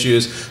were some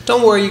issues.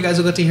 Don't worry, you guys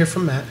will get to hear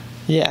from Matt.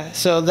 Yeah.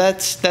 So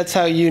that's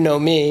how you know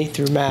me,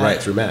 through Matt.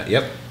 Right, through Matt.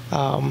 Yep.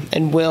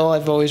 And Will,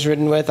 I've always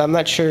ridden with. I'm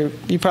not sure.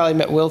 You probably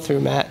met Will through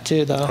Matt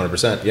too, though.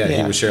 100%. Yeah,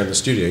 he was sharing the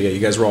studio. Yeah, you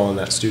guys were all in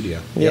that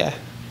studio. Yep. Yeah.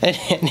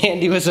 And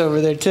Andy was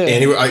over there too.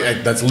 Andy,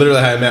 that's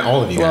literally how I met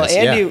all of you guys.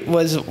 Well, Andy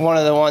was one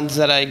of the ones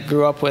that I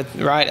grew up with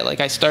riding.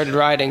 Like, I started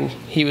riding.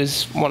 He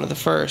was one of the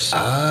first.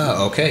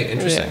 Ah, okay.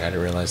 Interesting. I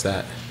didn't realize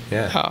that.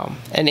 Yeah.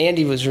 And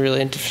Andy was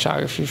really into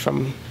photography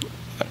from,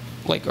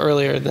 like,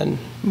 earlier than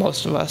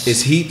most of us.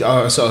 Is he?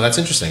 So that's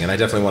interesting, and I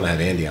definitely want to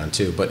have Andy on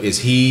too. But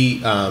is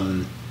he?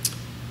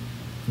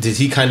 Did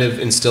he kind of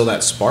instill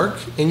that spark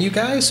in you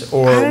guys,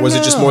 or was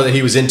it just more that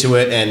he was into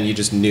it and you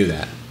just knew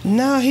that?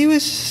 No, he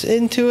was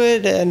into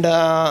it, and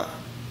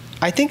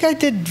I think I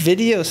did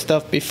video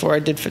stuff before I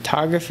did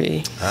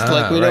photography.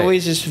 Like, we'd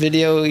always just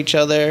video each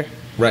other.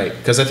 Right,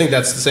 because I think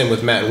that's the same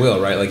with Matt and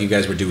Will, right? Like, you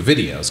guys would do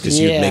videos because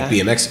you'd make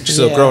BMX.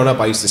 So growing up,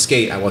 I used to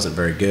skate. I wasn't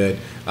very good,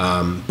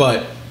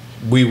 but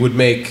we would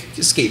make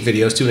skate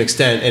videos to an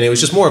extent, and it was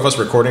just more of us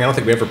recording. I don't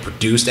think we ever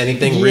produced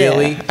anything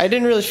really. I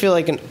didn't really feel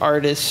like an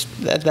artist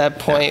at that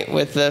point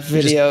with the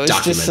video.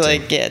 It's just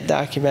like,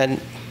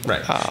 document.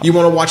 Right. You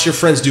want to watch your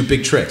friends do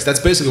big tricks. That's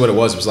basically what it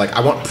was. It was like,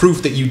 I want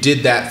proof that you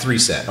did that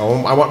 3-set. I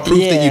want proof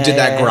that you did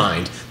that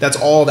grind. That's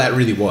all that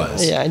really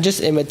was. Yeah, and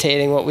just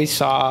imitating what we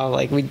saw.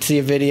 Like, we'd see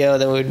a video,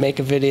 then we'd make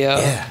a video.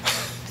 Yeah.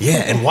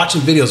 Yeah, and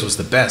watching videos was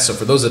the best. So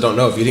for those that don't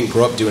know, if you didn't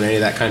grow up doing any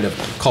of that kind of,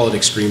 call it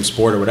extreme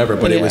sport or whatever,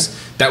 but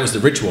that was the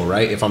ritual,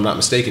 right? If I'm not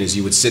mistaken, is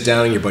you would sit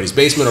down in your buddy's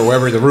basement or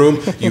wherever in the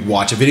room, you'd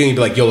watch a video and you'd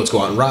be like, yo, let's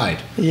go out and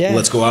ride. Yeah.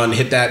 Let's go out and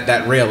hit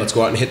that rail. Let's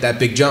go out and hit that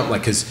big jump.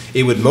 Like, because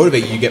it would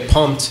motivate you, get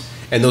pumped,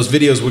 and those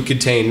videos would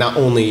contain not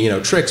only, you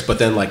know, tricks, but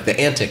then like the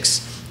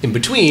antics in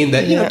between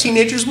that, you know,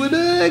 teenagers would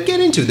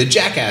get into, the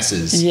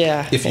jackasses,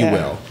 if you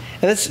will.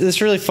 And it's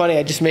really funny.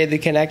 I just made the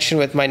connection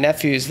with my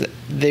nephews. That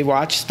they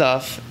watch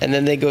stuff and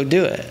then they go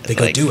do it. They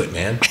go do it,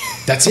 man.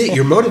 That's it.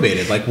 You're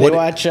motivated. Like what? They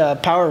watch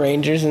Power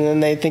Rangers and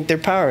then they think they're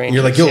Power Rangers. And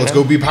you're like, yo, let's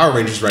go be Power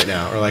Rangers right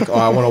now. Or like, oh,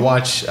 I want to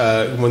watch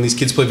when these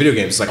kids play video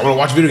games. It's like, I want to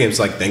watch video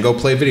games. Like, then go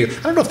play video.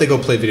 I don't know if they go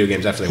play video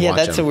games after they watch them.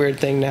 Yeah, that's a weird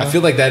thing now. I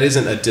feel like that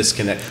isn't a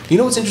disconnect. You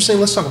know what's interesting?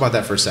 Let's talk about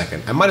that for a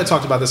second. I might have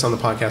talked about this on the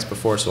podcast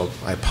before, so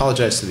I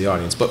apologize to the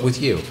audience. But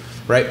with you,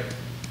 right?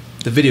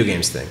 The video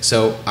games thing.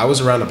 So I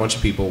was around a bunch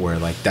of people where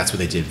like that's what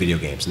they did, video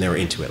games, and they were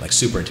into it, like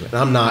super into it. And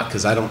I'm not,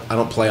 because I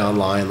don't play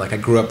online. Like I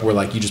grew up where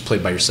like you just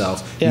played by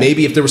yourself. Yeah.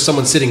 Maybe if there was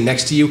someone sitting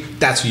next to you,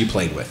 that's who you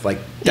played with. Like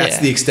that's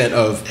the extent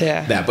of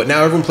that. But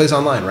now everyone plays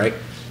online, right?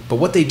 But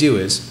what they do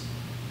is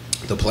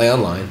they'll play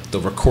online,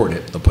 they'll record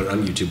it, they'll put it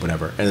on YouTube,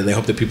 whatever, and then they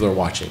hope that people are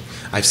watching.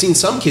 I've seen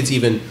some kids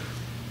even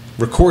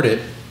record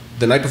it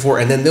the night before,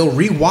 and then they'll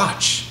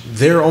rewatch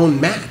their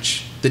own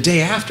match the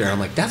day after. And I'm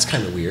like, that's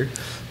kind of weird.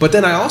 But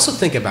then I also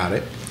think about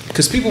it,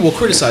 because people will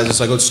criticize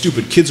us like, oh, it's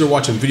stupid. Kids are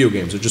watching video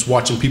games. They're just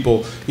watching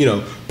people, you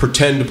know,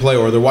 pretend to play,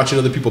 or they're watching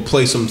other people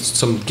play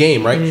some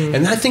game, right? And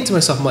then I think to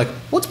myself, I'm like,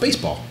 what's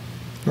baseball?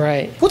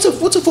 Right. What's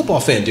a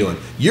football fan doing?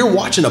 You're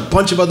watching a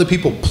bunch of other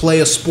people play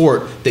a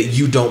sport that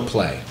you don't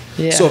play.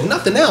 Yeah. So if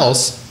nothing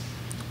else,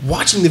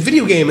 watching the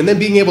video game and then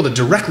being able to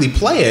directly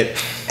play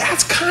it,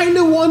 that's kind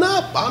of one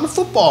up on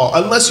football,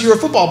 unless you're a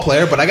football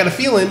player. But I got a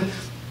feeling,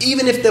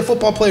 even if the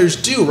football players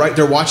do, right,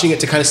 they're watching it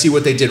to kind of see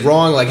what they did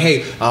wrong. Like,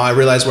 hey, I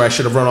realized where I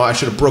should have run. I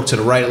should have broke to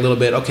the right a little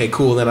bit. Okay,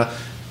 cool. And then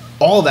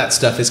all that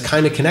stuff is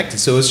kind of connected.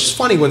 So it's just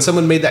funny when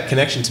someone made that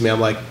connection to me. I'm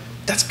like,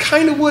 that's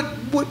kind of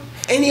what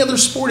any other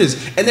sport is.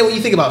 And then when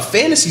you think about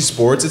fantasy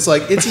sports, it's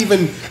like it's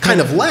even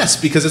kind of less,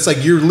 because it's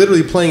like you're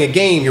literally playing a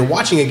game. You're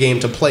watching a game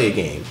to play a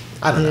game.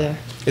 I don't know.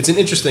 It's an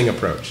interesting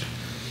approach.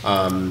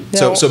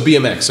 So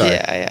BMX, sorry.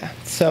 Yeah.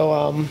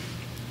 So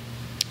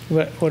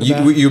what about?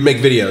 You make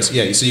videos,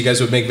 yeah. So you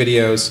guys would make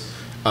videos.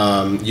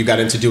 You got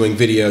into doing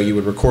video. You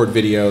would record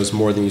videos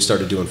more than you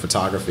started doing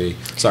photography.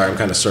 Sorry, I'm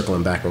kind of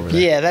circling back over there.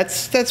 Yeah,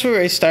 that's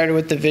where I started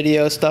with the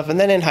video stuff. And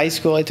then in high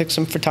school, I took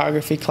some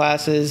photography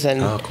classes.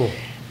 And oh, cool.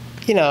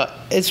 You know,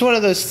 it's one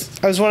of those.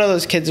 I was one of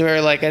those kids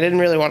where like I didn't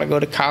really want to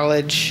go to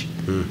college,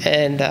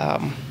 and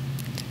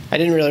I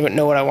didn't really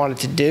know what I wanted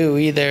to do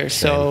either.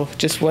 So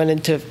just went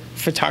into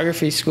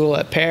photography school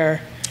at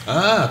Pear.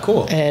 Ah,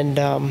 cool. And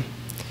I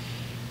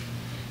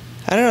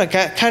don't know, I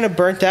got kind of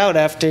burnt out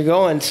after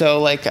going,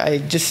 so like I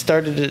just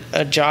started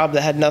a job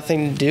that had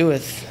nothing to do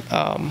with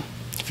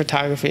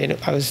photography, and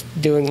I was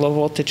doing low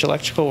voltage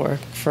electrical work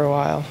for a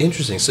while.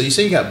 Interesting. So you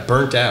say you got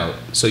burnt out.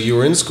 So you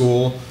were in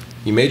school,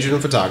 you majored in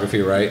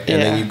photography, right?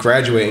 And then you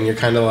graduate, and you're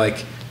kind of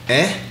like,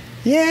 eh?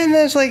 Yeah, and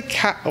there's like,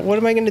 what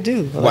am I going to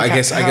do? Well, like,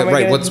 I get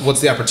right.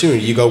 What's the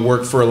opportunity? You go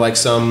work for like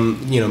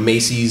some, you know,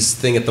 Macy's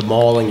thing at the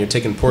mall, and you're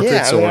taking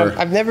portraits, or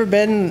I've never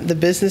been the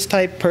business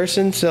type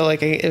person, so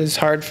like it was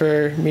hard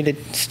for me to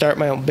start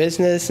my own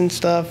business and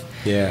stuff.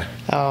 Yeah.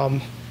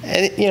 And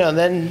you know,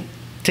 then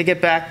to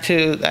get back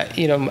to that,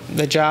 you know,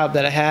 the job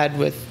that I had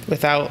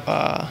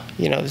without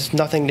you know, there's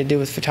nothing to do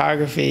with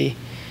photography,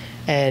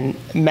 and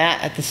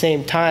Matt at the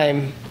same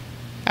time.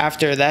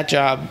 After that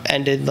job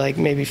ended, like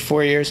maybe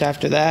 4 years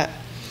after that,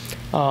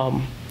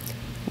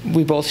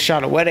 we both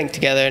shot a wedding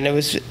together, and it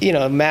was, you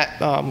know, Matt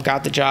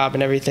got the job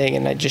and everything,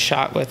 and I just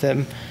shot with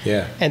him.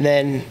 Yeah. And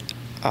then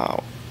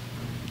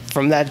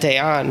from that day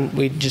on,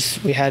 we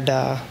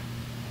started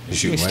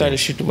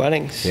shooting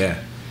weddings. Yeah.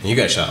 And you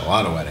guys shot a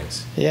lot of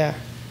weddings. Yeah.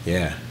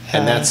 Yeah.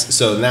 And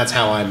that's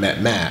how I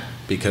met Matt,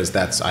 because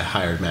I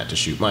hired Matt to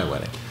shoot my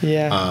wedding.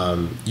 Yeah.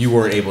 You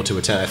weren't able to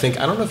attend.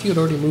 I don't know if you had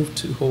already moved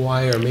to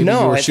Hawaii, or maybe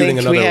you were shooting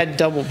another. No, I think we had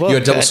double booked. You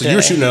had double, so you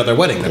were shooting another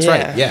wedding. That's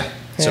right. Yeah.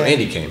 So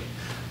Andy came.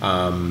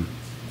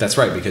 That's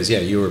right, because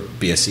you were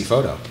BSC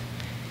photo.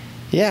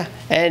 Yeah,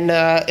 and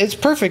it's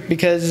perfect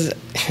because,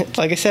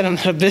 like I said, I'm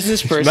not a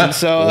business person.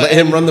 So let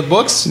him run the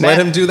books. Let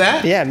him do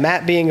that. Yeah,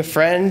 Matt being a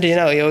friend, you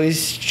know, he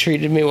always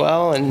treated me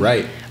well, and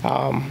right.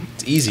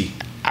 It's easy.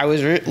 I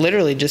was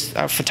literally just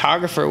a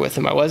photographer with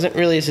him. I wasn't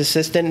really his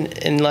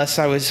assistant unless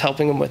I was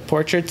helping him with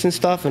portraits and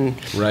stuff. And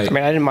right. I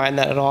mean, I didn't mind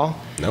that at all.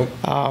 Nope.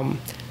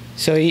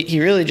 So he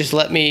really just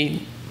let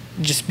me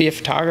just be a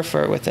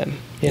photographer with him,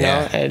 you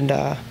know, and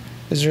it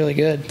was really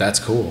good. That's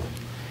cool.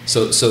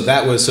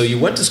 So you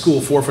went to school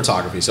for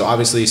photography. So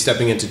obviously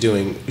stepping into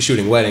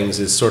shooting weddings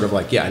is sort of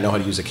like, I know how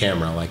to use a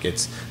camera. Like,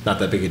 it's not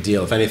that big a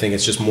deal. If anything,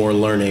 it's just more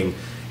learning,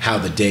 how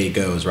the day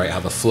goes, right? How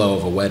the flow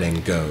of a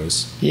wedding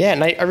goes. Yeah,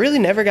 and I really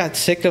never got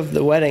sick of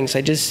the weddings.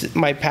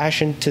 My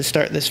passion to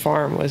start this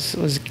farm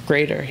was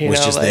greater. You was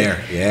know, just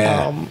there,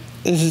 yeah.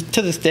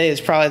 To this day,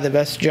 it's probably the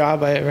best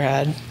job I ever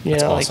had.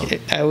 That's awesome.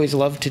 I always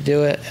loved to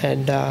do it,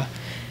 and I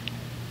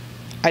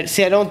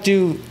don't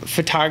do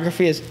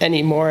photography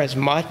anymore as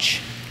much.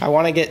 I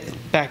want to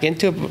get back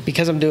into it, but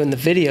because I'm doing the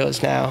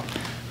videos now.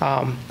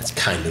 It's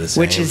kind of the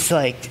same. Which is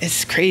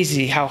it's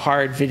crazy how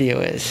hard video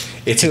is.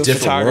 It's a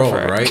different world,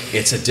 right?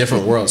 It's a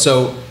different world.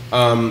 So,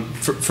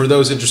 for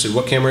those interested,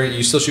 what camera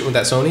you still shooting with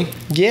that Sony?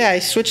 Yeah, I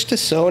switched to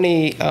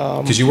Sony.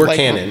 Because you were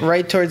Canon.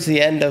 Right towards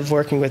the end of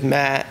working with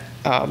Matt.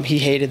 He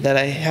hated that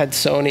I had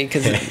Sony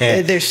because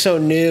they're so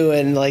new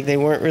and they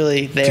weren't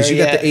really there yet. Because you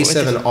got the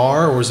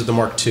A7R or was it the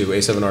Mark II?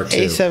 A7R2?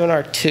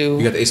 A7R2.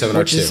 You got the A7R2.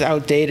 Which is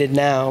outdated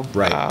now.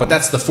 Right. But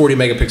that's the 40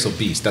 megapixel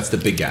beast. That's the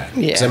big guy.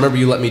 Yeah. Because I remember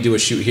you let me do a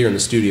shoot here in the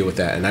studio with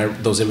that, and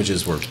those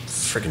images were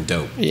freaking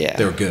dope. Yeah.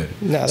 They were good.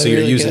 No, so you're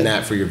really using good.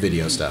 that for your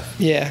video stuff.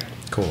 Yeah.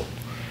 Cool.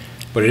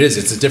 But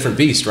it's a different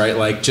beast,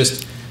 right?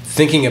 Just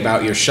thinking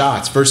about your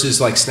shots versus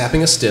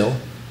snapping a still.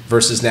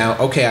 Versus now,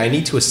 okay, I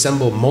need to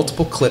assemble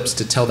multiple clips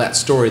to tell that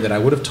story that I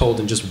would have told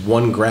in just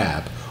one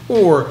grab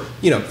or,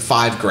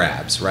 5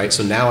 grabs, right?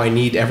 So now I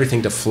need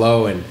everything to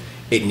flow and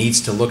it needs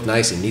to look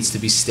nice. It needs to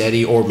be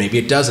steady, or maybe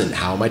it doesn't.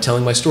 How am I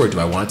telling my story? Do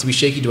I want it to be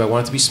shaky? Do I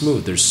want it to be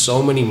smooth? There's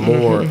so many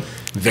more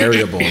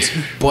variables,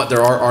 but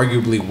there are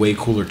arguably way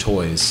cooler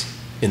toys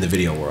in the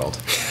video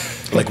world.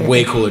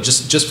 Way cooler,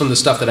 just from the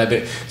stuff that I've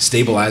been,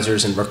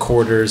 stabilizers and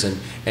recorders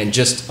and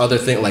just other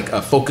things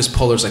focus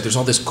pullers. There's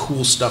all this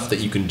cool stuff that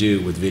you can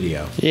do with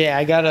video. Yeah,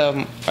 I got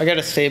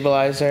a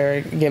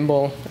stabilizer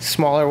gimbal,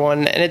 smaller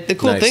one, and the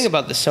cool thing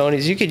about the Sony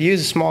is you could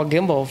use a small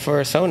gimbal for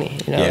a Sony.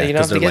 You don't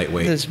have to get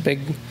lightweight. Those big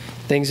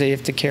things that you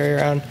have to carry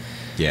around.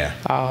 Yeah.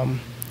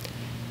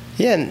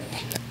 Yeah, and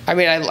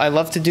I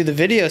love to do the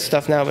video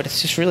stuff now, but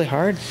it's just really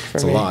hard for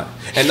me. It's a lot,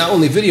 and not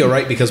only video,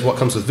 right? Because what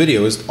comes with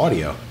video is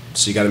audio.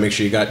 So you got to make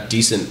sure you got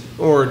decent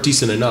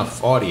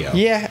enough audio.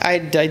 Yeah, I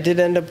did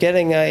end up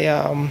getting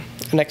an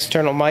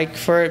external mic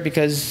for it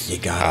because you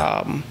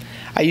got it.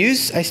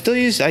 I still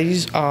use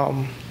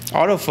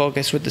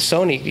autofocus with the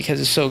Sony because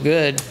it's so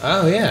good.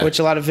 Oh yeah. Which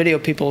a lot of video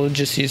people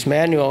just use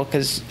manual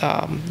because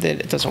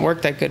it doesn't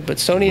work that good. But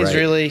Sony is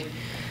really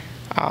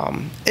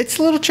it's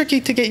a little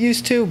tricky to get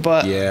used to.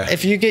 But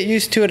if you get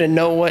used to it and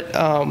know what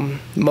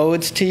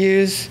modes to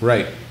use,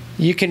 right,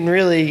 you can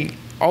really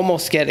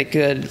almost get it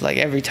good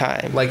every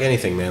time. Like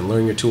anything, man.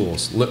 Learn your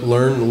tools.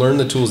 Learn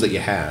the tools that you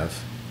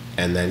have,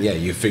 and then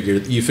you figure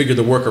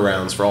the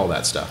workarounds for all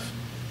that stuff.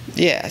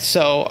 Yeah.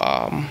 So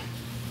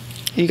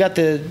you got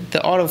the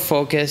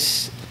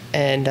autofocus,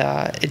 and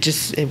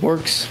it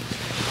works.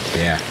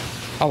 Yeah.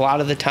 A lot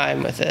of the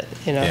time with it,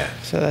 Yeah.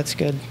 So that's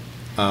good.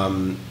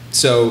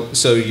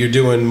 So you're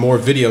doing more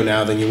video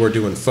now than you were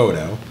doing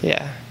photo.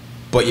 Yeah.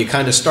 But you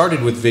kind of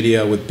started with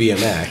video with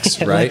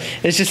BMX, right?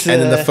 It's just and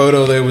then the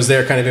photo that was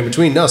there kind of in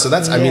between. No, so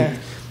that's I mean,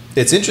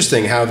 it's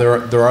interesting how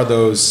there are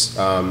those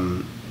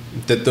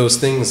those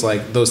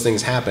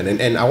things happen.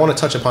 And I want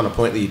to touch upon a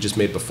point that you just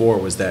made before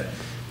was that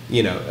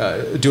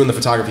doing the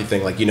photography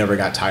thing, you never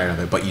got tired of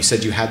it, but you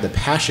said you had the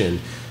passion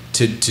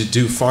to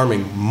do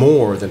farming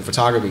more than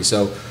photography.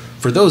 So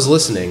for those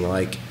listening,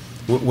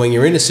 when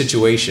you're in a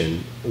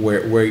situation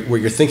where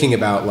you're thinking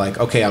about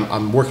okay,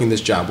 I'm working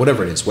this job,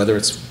 whatever it is, whether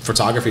it's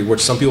photography, which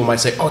some people might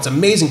say, oh, it's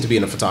amazing to be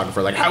a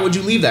photographer. How would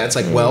you leave that? It's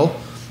well,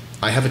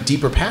 I have a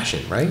deeper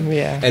passion, right?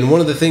 Yeah. And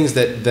one of the things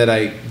that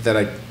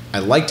I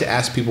like to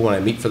ask people when I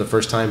meet for the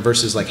first time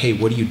versus hey,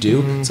 what do you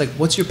do? It's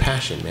what's your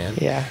passion, man?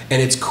 Yeah.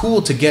 And it's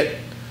cool to get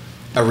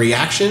a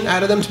reaction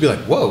out of them to be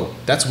whoa,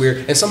 that's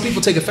weird. And some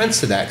people take offense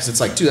to that because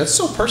it's dude, that's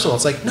so personal.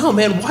 It's no,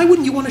 man, why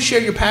wouldn't you want to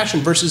share your passion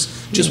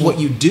versus just what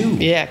you do?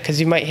 Yeah, because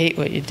you might hate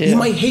what you do. You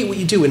might hate what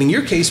you do. And in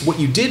your case, what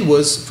you did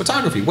was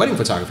photography, wedding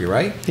photography,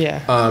 right?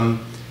 Yeah.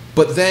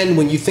 But then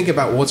when you think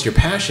about what's your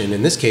passion,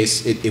 in this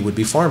case, it would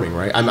be farming,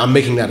 right? I'm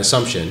making that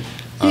assumption.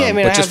 Yeah,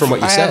 but just from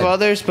what you said. I have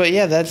others, but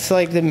that's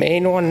the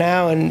main one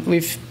now, and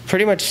we've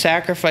pretty much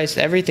sacrificed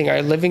everything.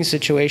 Our living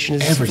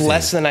situation is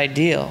less than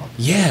ideal.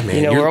 Yeah,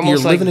 man. We're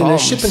almost you're living in a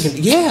shipping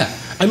container. Yeah,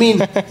 I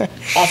mean,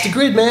 off the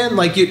grid, man.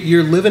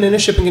 You're living in a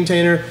shipping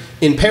container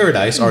in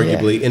paradise,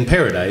 arguably in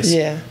paradise.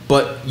 Yeah.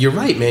 But you're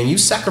right, man. You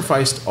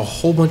sacrificed a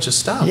whole bunch of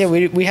stuff. Yeah,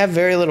 we have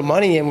very little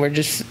money, and we're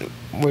just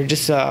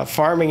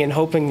farming and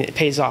hoping it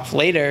pays off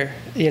later.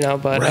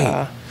 But.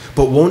 Right.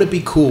 But won't it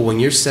be cool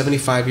when you're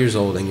 75 years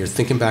old and you're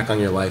thinking back on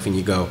your life and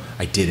you go,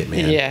 I did it,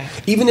 man. Yeah.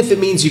 Even if it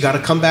means you got to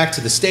come back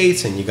to the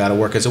States and you got to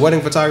work as a wedding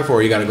photographer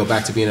or you got to go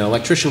back to being an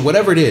electrician,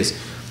 whatever it is,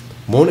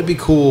 won't it be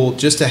cool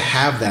just to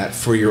have that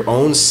for your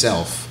own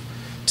self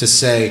to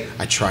say,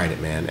 I tried it,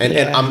 man.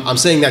 And I'm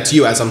saying that to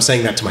you as I'm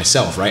saying that to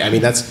myself, right? I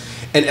mean,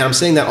 and I'm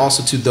saying that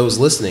also to those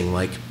listening,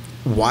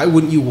 why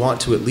wouldn't you want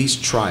to at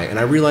least try it? And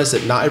I realize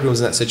that not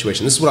everyone's in that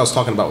situation. This is what I was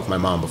talking about with my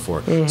mom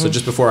before. Mm-hmm. So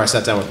just before I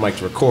sat down with Mike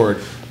to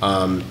record,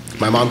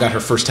 my mom got her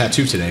first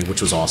tattoo today,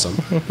 which was awesome.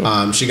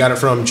 She got it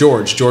from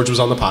George. George was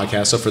on the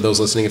podcast. So for those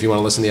listening, if you want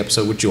to listen to the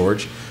episode with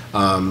George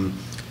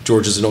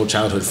George is an old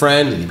childhood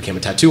friend, and he became a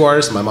tattoo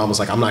artist. And my mom was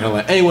like, I'm not going to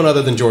let anyone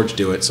other than George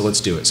do it, so let's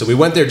do it. So we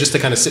went there just to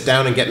kind of sit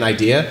down and get an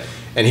idea.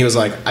 And he was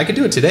like, I could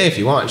do it today if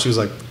you want. And she was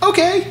like,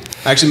 okay.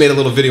 I actually made a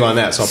little video on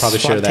that, so I'll probably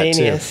share that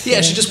too.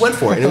 Yeah, she just went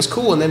for it, and it was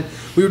cool. And then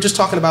we were just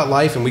talking about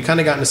life, and we kind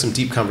of got into some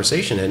deep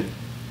conversation.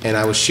 And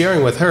I was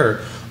sharing with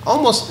her,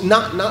 almost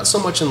not so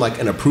much in like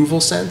an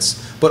approval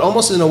sense, but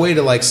almost in a way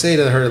to like say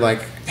to her,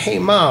 like, hey,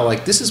 Ma,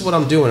 like, this is what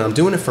I'm doing. I'm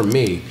doing it for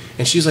me.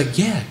 And she's like,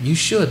 yeah, you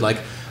should. Like,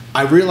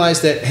 I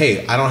realized that,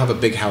 hey, I don't have a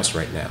big house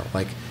right now.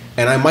 Like,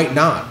 and I might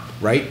not,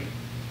 right?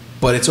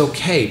 But it's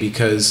okay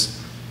because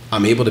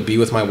I'm able to be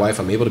with my wife.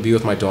 I'm able to be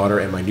with my daughter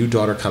and my new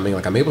daughter coming.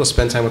 Like, I'm able to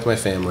spend time with my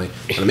family.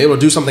 And I'm able to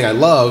do something I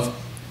love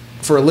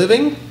for a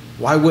living.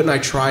 Why wouldn't I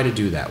try to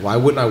do that? Why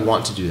wouldn't I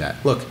want to do that?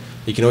 Look,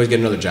 you can always get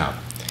another job.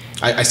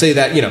 I say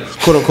that, you know,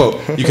 quote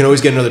unquote, you can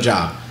always get another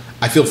job.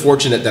 I feel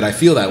fortunate that I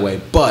feel that way.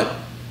 But,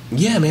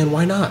 yeah, man,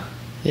 why not?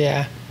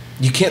 Yeah.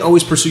 You can't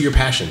always pursue your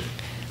passion.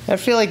 I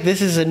feel like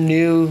this is a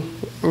new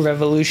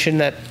revolution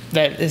that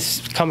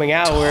is coming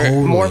out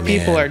where more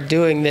people are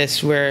doing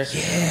this, where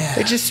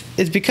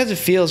it's because it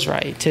feels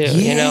right too.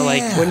 You know,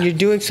 like when you're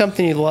doing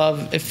something you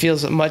love, it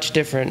feels much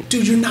different.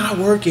 Dude, you're not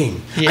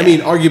working. I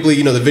mean, arguably,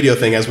 you know, the video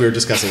thing, as we were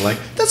discussing, like,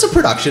 that's a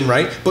production,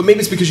 right? But maybe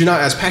it's because you're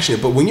not as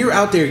passionate. But when you're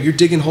out there, you're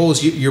digging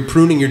holes, you're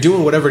pruning, you're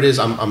doing whatever it is.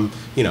 I'm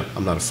you know,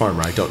 I'm not a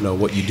farmer. I don't know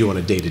what you do on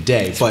a day to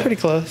day. But pretty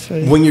close.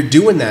 Right? When you're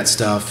doing that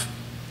stuff,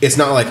 it's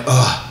not like,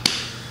 ugh,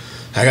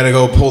 I gotta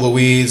go pull the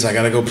weeds, I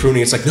gotta go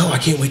pruning. It's like, no, I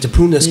can't wait to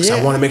prune this because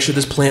I want to make sure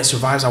this plant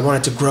survives. I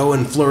want it to grow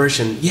and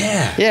flourish, and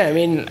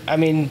I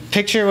mean,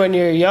 picture when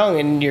you're young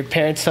and your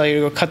parents tell you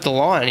to go cut the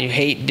lawn and you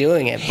hate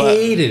doing it. But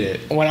hated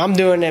it. When I'm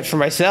doing it for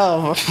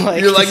myself, I'm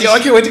like, you're like, yo, I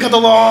can't wait to cut the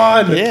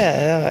lawn.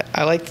 Yeah,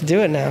 I like to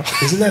do it now.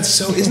 Isn't that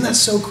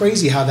so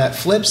crazy how that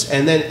flips?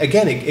 And then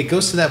again, it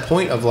goes to that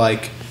point of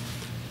like,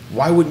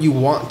 why wouldn't you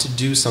want to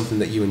do something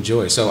that you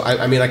enjoy? So,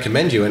 I mean, I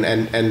commend you, and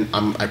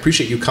I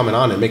appreciate you coming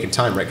on and making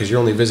time, right? Because you're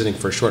only visiting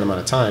for a short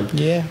amount of time.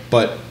 Yeah.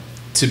 But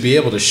to be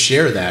able to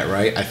share that,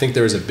 right, I think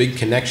there is a big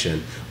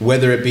connection,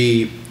 whether it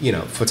be, you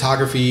know,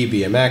 photography,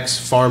 BMX,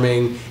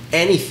 farming,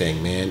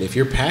 anything, man. If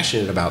you're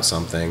passionate about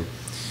something,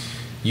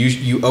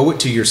 you owe it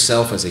to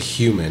yourself as a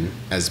human,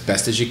 as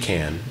best as you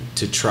can,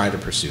 to try to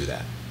pursue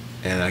that.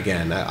 And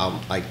again,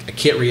 I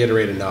can't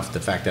reiterate enough the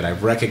fact that I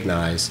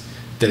recognize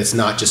that it's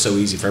not just so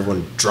easy for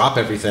everyone to drop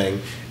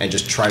everything and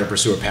just try to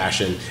pursue a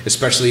passion,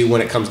 especially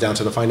when it comes down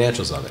to the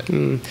financials of it.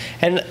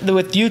 And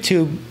with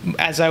YouTube,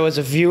 as I was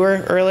a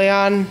viewer early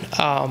on,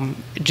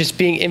 just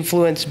being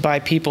influenced by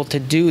people to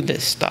do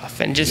this stuff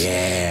and just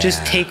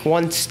take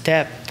one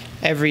step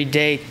every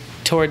day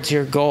towards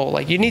your goal.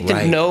 Like, you need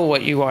to know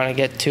what you want to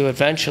get to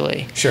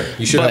eventually. Sure,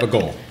 you should have a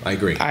goal. I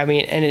agree. I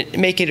mean, and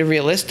make it a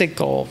realistic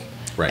goal.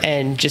 Right.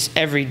 And just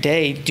every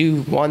day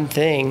do one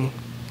thing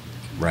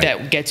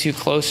that gets you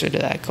closer to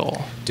that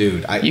goal.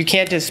 Dude, you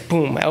can't just,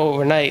 boom,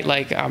 overnight,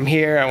 like, I'm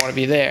here, I want to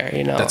be there,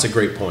 you know? That's a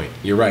great point.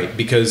 You're right,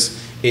 because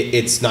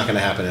it's not going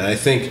to happen. And I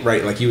think,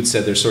 right, like you had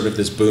said, there's sort of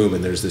this boom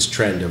and there's this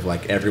trend of,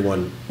 like,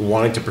 everyone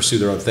wanting to pursue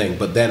their own thing.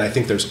 But then I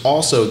think there's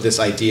also this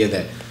idea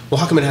that,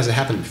 well, how come it hasn't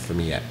happened for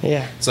me yet?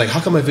 Yeah. It's like, how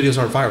come my videos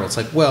aren't viral? It's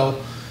like,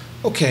 well,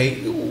 okay,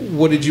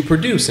 what did you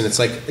produce? And it's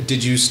like,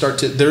 did you start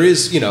to, there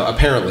is, you know,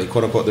 apparently,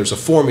 quote unquote, there's a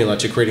formula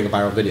to creating a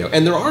viral video.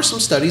 And there are some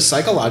studies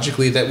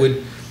psychologically that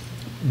would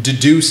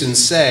deduce and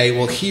say,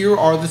 well, here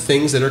are the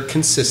things that are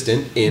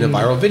consistent in a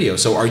viral video.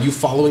 So are you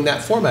following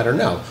that format or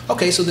no?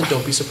 Okay, so then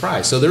don't be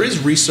surprised. So there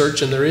is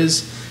research and there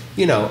is,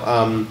 you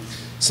know,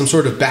 some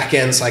sort of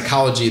back-end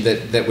psychology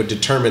that would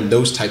determine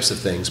those types of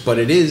things. But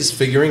it is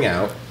figuring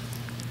out,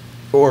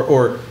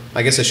 or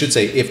I guess I should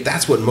say, if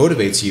that's what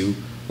motivates you,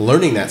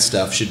 learning that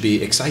stuff should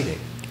be exciting.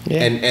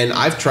 Yeah. And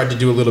I've tried to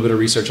do a little bit of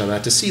research on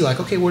that to see,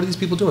 like, okay, what are these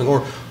people doing?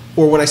 Or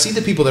when I see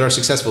the people that are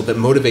successful that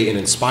motivate and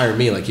inspire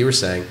me, like you were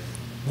saying,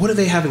 what do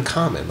they have in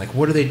common? Like,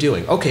 what are they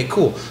doing? Okay,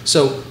 cool.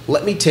 So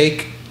let me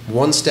take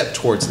one step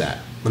towards that.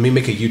 Let me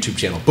make a YouTube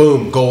channel.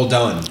 Boom, goal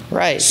done.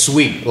 Right.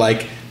 Sweet.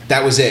 Like,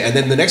 that was it. And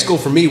then the next goal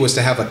for me was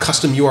to have a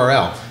custom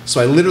URL.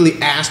 So I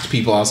literally asked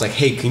people, I was like,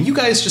 hey, can you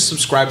guys just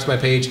subscribe to my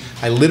page?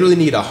 I literally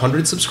need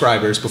 100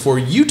 subscribers before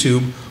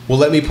YouTube will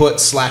let me put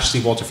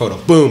 /Steve Walter photo.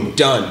 Boom,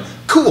 done.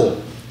 Cool.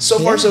 So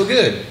far, so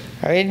good.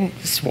 I mean,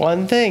 it's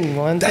one thing.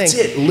 That's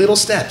it, little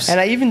steps. And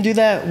I even do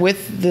that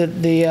with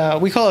the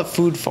we call it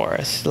food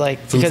forest, like,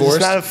 because it's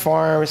not a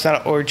farm, it's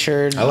not an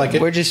orchard. I like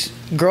it. We're just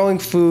growing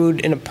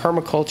food in a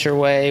permaculture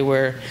way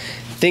where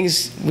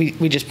things,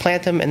 we just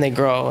plant them and they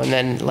grow, and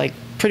then, like,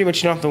 pretty much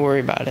you don't have to worry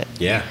about it.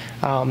 Yeah.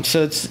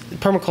 So it's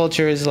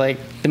permaculture is like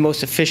the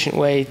most efficient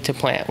way to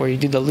plant, where you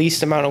do the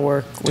least amount of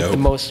work with the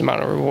most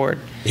amount of reward.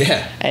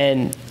 Yeah.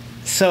 And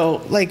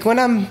so, like, when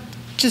I'm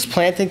just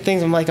planting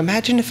things, I'm like,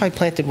 imagine if I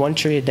planted one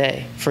tree a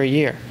day for a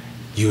year.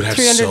 You would have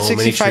so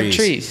many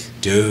trees.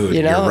 Dude,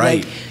 you know? You're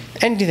right. Like,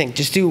 anything,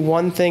 just do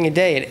one thing a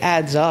day. It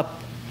adds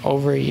up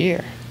over a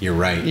year. You're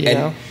right. You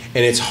know?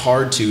 And it's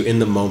hard to, in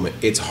the moment,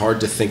 it's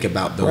hard to think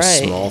about those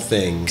small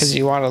things. Because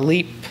you want to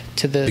leap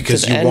to the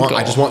Because you want,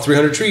 I just want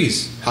 300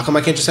 trees. How come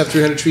I can't just have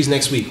 300 trees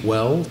next week?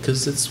 Well,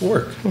 because it's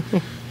work.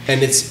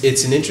 And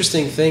it's an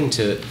interesting thing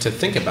to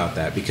think about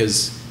that,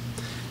 because,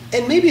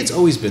 and maybe it's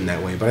always been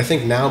that way, but I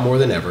think now more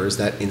than ever is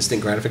that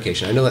instant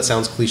gratification. I know that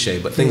sounds cliche,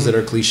 but things that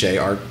are cliche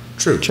are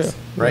truth,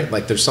 right?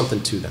 Like there's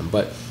something to them.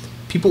 But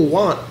people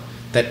want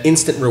that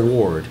instant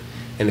reward,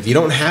 and if you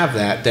don't have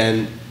that,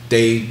 then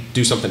they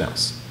do something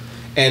else.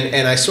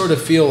 And I sort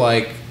of feel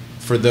like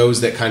for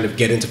those that kind of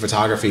get into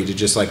photography to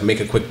just like make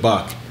a quick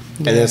buck,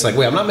 and then it's like,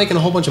 wait, I'm not making a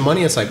whole bunch of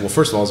money. It's like, well,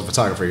 first of all, as a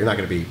photographer, you're not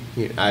going to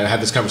be, I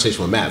had this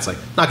conversation with Matt. It's like,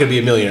 not going to be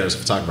a millionaire as a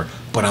photographer,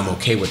 but I'm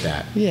okay with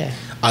that. Yeah.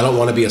 I don't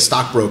want to be a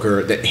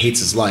stockbroker that hates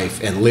his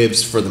life and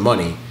lives for the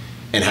money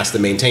and has to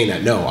maintain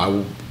that. No,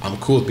 I'm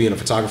cool with being a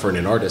photographer and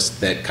an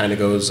artist that kind of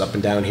goes up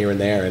and down here and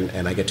there,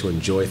 and I get to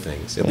enjoy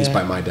things, at least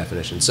by my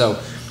definition.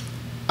 So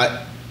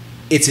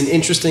it's an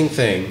interesting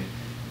thing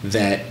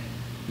that,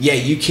 yeah,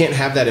 you can't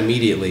have that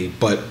immediately,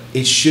 but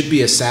it should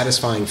be a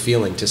satisfying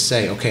feeling to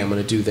say, okay, I'm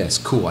going to do this.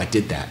 Cool, I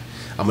did that.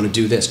 I'm going to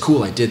do this.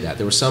 Cool, I did that.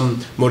 There was some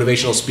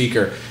motivational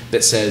speaker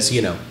that says,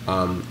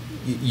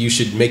 you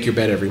should make your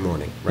bed every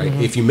morning, right?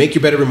 If you make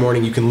your bed every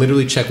morning, you can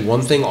literally check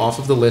one thing off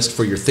of the list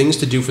for your things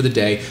to do for the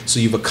day, so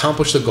you've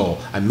accomplished the goal.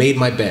 I made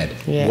my bed.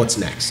 Yeah. What's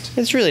next?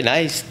 It's really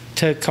nice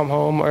to come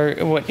home or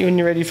when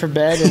you're ready for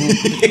bed and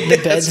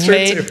the bed's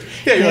made. Too.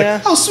 Yeah, you're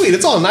like, oh, sweet,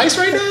 it's all nice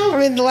right now? I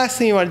mean, the last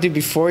thing you want to do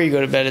before you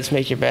go to bed is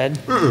make your bed.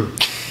 No,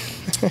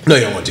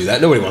 you don't want to do that.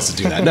 Nobody wants to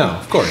do that. No,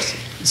 of course.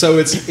 So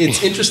it's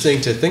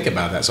interesting to think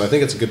about that. So I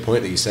think it's a good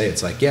point that you say.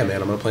 It's like, yeah,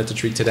 man, I'm going to plant a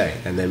tree today,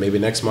 and then maybe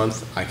next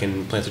month I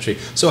can plant a tree.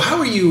 So how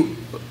are you?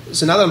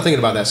 So now that I'm thinking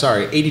about that,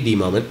 sorry, ADD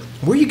moment.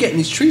 Where are you getting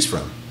these trees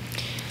from?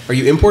 Are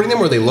you importing them?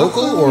 Or are they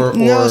local? Or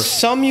no,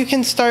 some you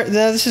can start.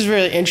 No, this is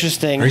really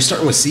interesting. Are you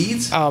starting with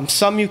seeds?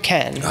 Some you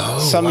can.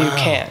 Some you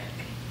can't.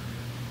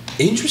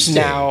 Interesting.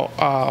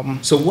 Now,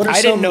 so what are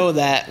I didn't know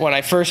that when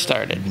I first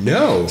started.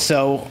 No.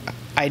 So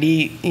I'd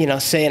eat,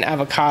 say an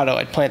avocado,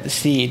 I'd plant the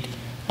seed.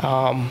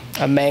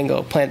 A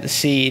mango, plant the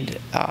seed.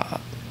 I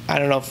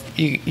don't know if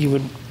you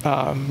would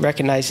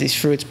recognize these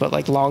fruits, but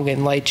like longan,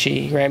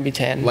 lychee,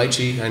 rambutan.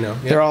 Lychee, I know.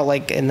 Yeah. They're all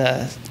like in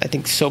the, I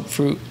think, soap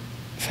fruit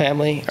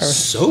family.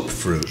 Soap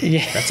fruit?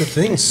 Yeah. That's a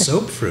thing,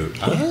 soap fruit.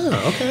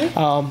 Ah,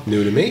 okay.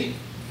 New to me.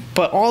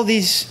 But all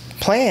these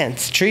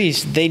plants,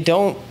 trees, they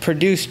don't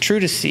produce true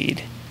to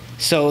seed.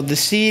 So the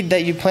seed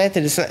that you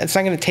planted, it's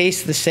not going to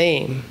taste the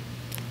same.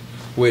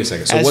 Wait a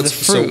second.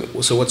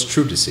 So what's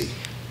true to seed?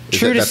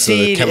 True to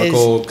seed is a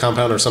chemical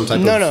compound or some type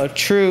of... No,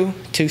 true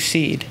to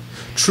seed.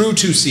 True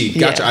to seed.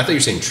 Gotcha. Yeah. I thought you were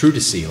saying true to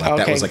seed, like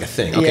that was like a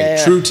thing. Okay,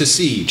 yeah. True to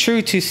seed.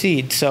 True to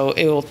seed. So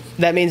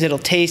that means it'll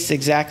taste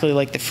exactly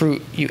like the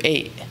fruit you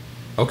ate.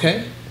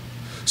 Okay.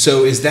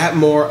 So is that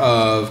more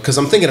of... Because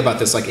I'm thinking about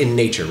this like in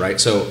nature,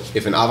 right? So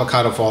if an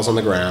avocado falls on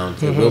the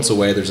ground, it wilts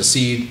away, there's a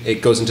seed,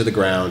 it goes into the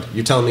ground.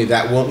 You're telling me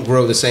that won't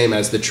grow the same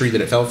as the tree that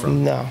it fell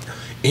from? No.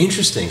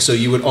 Interesting. So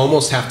you would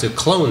almost have to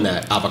clone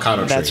that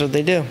avocado tree. That's what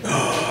they do.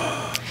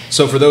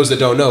 So for those that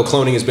don't know,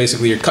 cloning is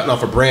basically you're cutting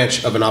off a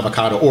branch of an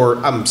avocado, or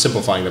I'm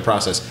simplifying the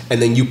process,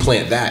 and then you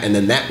plant that, and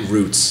then that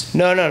roots.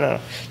 No.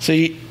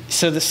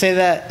 So to say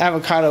that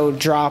avocado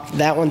dropped,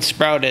 that one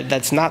sprouted,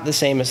 that's not the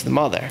same as the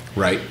mother.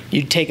 Right.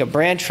 You take a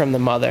branch from the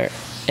mother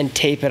and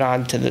tape it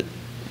onto the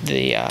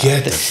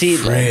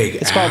seedling.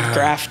 It's called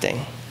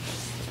grafting.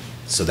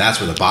 So that's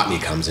where the botany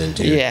comes in,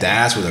 dude. Yeah.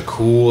 That's where the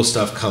cool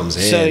stuff comes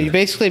in. So you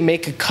basically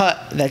make a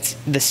cut that's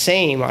the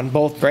same on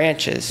both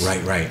branches.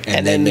 Right.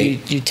 And then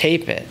you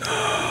tape it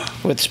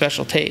with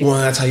special tape. Well,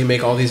 that's how you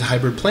make all these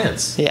hybrid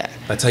plants. Yeah.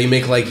 That's how you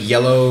make like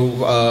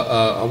yellow.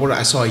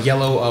 I saw a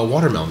yellow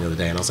watermelon the other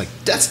day, and I was like,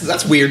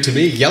 that's weird to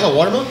me. Yellow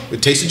watermelon?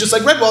 It tasted just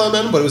like red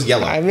watermelon, but it was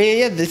yellow. I mean,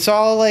 yeah, it's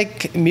all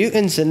like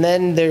mutants, and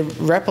then they're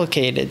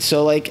replicated.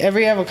 So like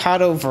every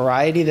avocado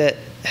variety that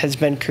has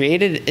been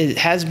created, it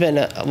has been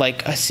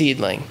like a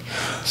seedling.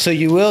 So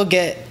you will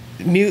get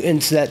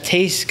mutants that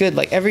taste good.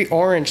 Like every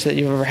orange that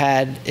you've ever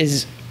had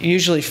is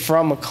usually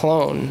from a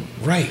clone.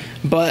 Right.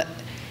 But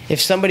if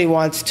somebody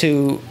wants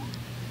to,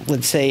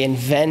 let's say,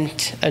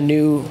 invent a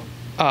new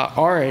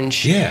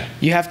orange,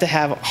 you have to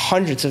have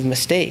hundreds of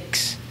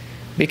mistakes.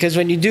 Because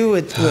when you do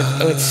it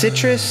with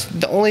citrus,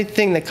 the only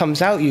thing that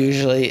comes out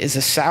usually is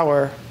a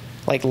sour,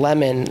 like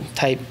lemon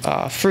type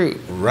fruit.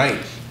 Right.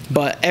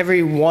 But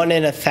every 1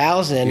 in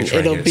 1,000,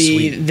 it'll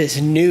be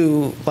this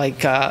new,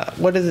 like,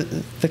 what is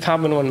it, the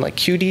common one, like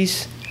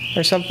cuties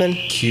or something?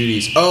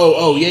 Cuties.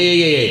 Oh,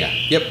 yeah.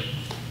 Yep.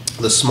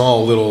 The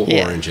small little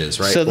oranges,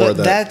 right? So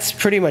that's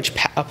pretty much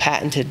a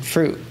patented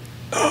fruit.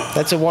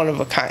 That's a one of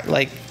a kind.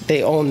 Like,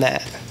 they own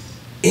that.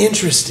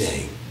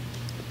 Interesting.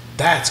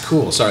 That's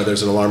cool. Sorry,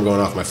 there's an alarm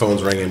going off. My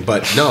phone's ringing.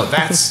 But no,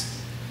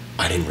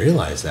 I didn't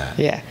realize that.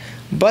 Yeah.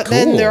 But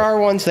then there are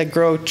ones that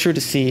grow true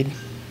to seed.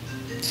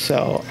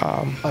 So,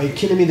 are you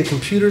kidding me? The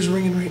computer's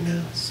ringing right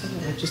now. So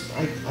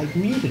I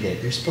muted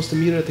it. You're supposed to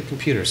mute it at the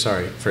computer.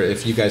 Sorry for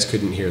if you guys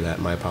couldn't hear that.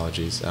 My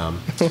apologies.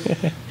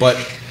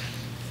 But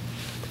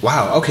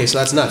wow. Okay, so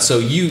that's nuts. So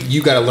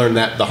you got to learn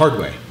that the hard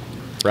way,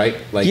 right?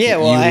 Like I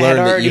had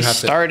already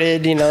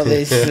started.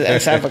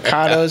 This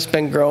avocado's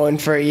been growing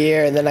for a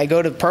year, and then I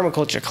go to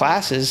permaculture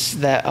classes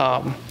that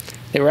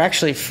they were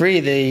actually free.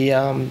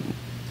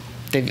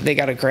 they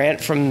got a grant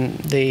from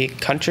the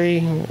country,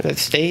 the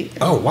state.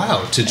 Oh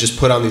wow! To just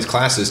put on these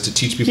classes to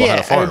teach people how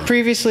to farm. I mean,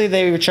 previously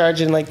they were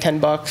charging like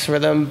 $10 for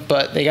them,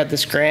 but they got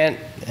this grant,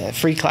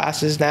 free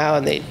classes now,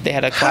 and they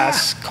had a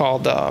class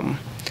called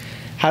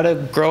How to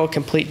Grow a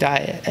Complete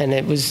Diet, and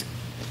it was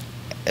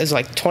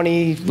like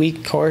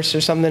 20-week course or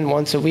something,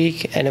 once a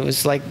week, and it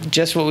was like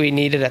just what we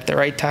needed at the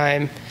right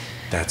time.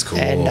 That's cool.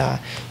 And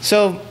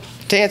so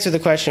to answer the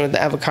question with the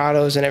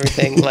avocados and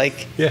everything,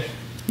 like yeah.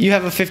 You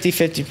have a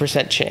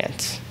 50-50%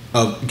 chance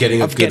of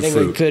getting a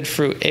good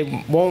fruit.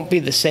 It won't be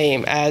the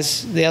same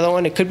as the other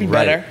one. It could be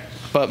better,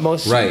 but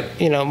most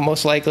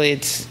likely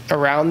it's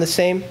around the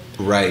same.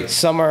 Right.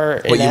 Some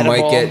are but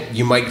inedible.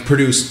 you might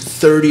produce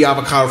 30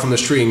 avocado from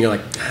this tree, and you're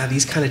like,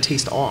 these kind of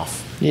taste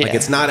off. Yeah. Like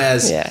it's not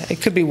as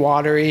it could be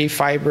watery,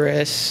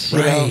 fibrous.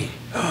 Right.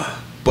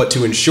 But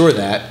to ensure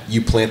that,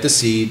 you plant the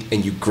seed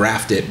and you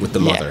graft it with the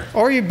mother.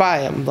 Or you buy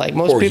them. Like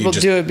most people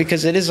do it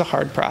because it is a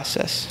hard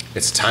process.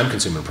 It's a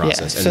time-consuming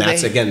process. And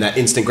that's, again, that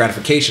instant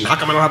gratification. How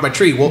come I don't have my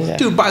tree? Well,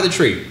 dude, buy the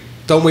tree.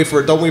 Don't wait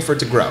for it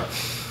to grow.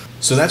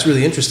 So that's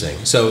really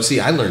interesting. So, see,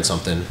 I learned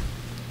something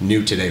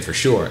new today for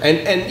sure.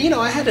 And you know,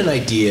 I had an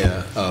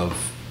idea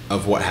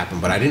of what happened,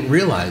 but I didn't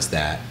realize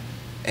that.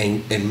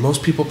 And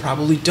most people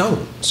probably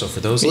don't. So for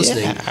those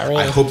listening,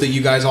 I hope that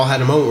you guys all had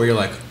a moment where you're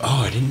like,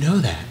 oh, I didn't know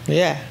that.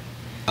 Yeah.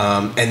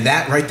 And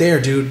that right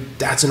there, dude,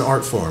 that's an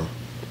art form.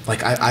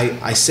 Like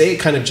I say it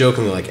kind of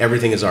jokingly, like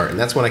everything is art. And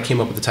that's when I came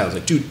up with the title. I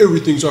was like, dude,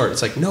 everything's art.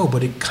 It's like, no,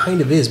 but it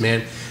kind of is,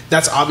 man.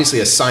 That's obviously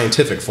a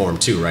scientific form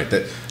too, right?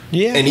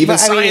 And even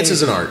science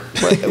is an art.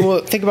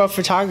 Well, think about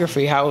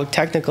photography, how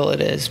technical it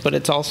is, but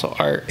it's also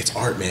art. It's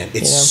art, man.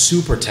 It's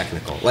super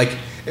technical. Like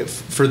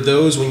for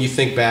those, when you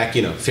think back,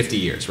 50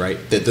 years, right?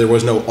 That there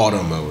was no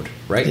auto mode,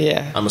 right?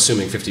 Yeah. I'm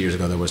assuming 50 years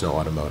ago there was no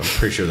auto mode. I'm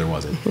pretty sure there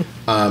wasn't.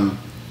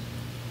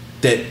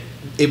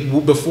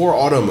 Before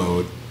auto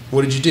mode,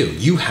 what did you do?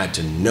 You had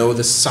to know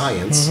the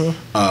science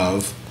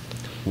of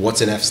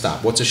what's an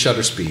f-stop, what's a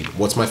shutter speed,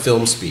 what's my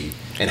film speed,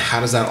 and how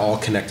does that all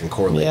connect and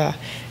correlate? Yeah,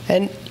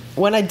 and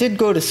when I did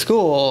go to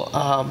school,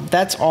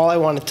 that's all I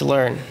wanted to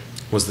learn.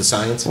 Was the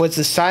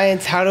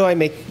science? How do I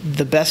make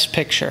the best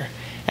picture?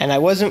 And I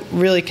wasn't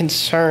really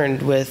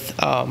concerned with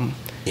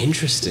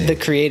interesting the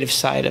creative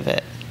side of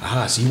it.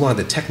 So you wanted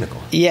the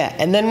technical. Yeah,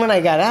 and then when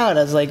I got out,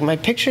 I was like, my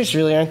pictures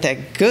really aren't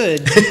that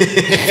good.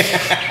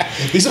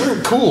 These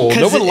aren't cool.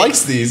 No one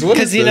likes these. What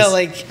is this? Because,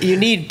 like, you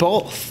need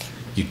both.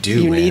 You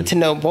do, You need to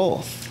know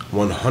both.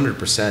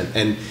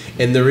 100%.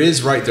 And there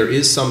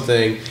is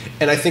something,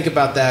 and I think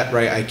about that,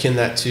 right, I akin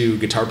that to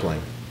guitar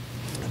playing.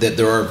 That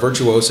there are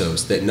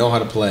virtuosos that know how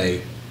to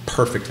play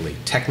perfectly,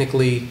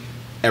 technically,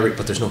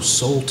 but there's no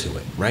soul to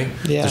it, right?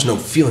 Yeah. There's no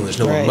feeling, there's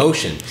no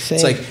emotion. Same.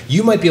 It's like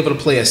you might be able to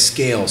play a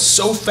scale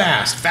so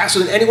fast, faster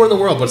than anywhere in the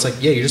world, but it's like,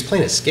 yeah, you're just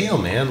playing a scale,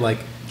 man. Like,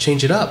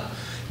 change it up.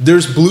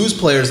 There's blues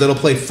players that'll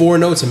play 4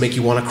 notes and make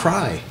you want to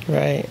cry.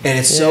 Right. And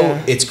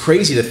it's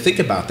crazy to think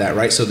about that,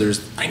 right? So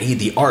I need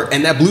the art.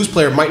 And that blues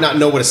player might not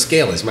know what a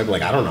scale is. He might be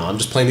like, I don't know, I'm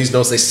just playing these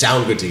notes, they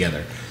sound good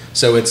together.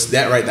 So it's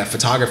that, right, that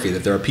photography,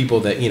 that there are people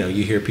that,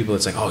 you hear people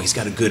that's like, oh, he's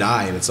got a good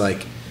eye. And it's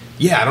like,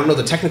 yeah, I don't know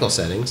the technical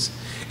settings.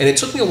 And it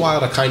took me a while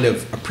to kind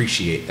of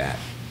appreciate that.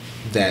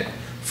 That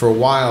for a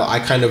while, I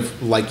kind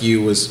of, like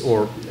you,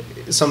 or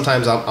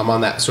sometimes I'm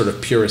on that sort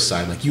of purist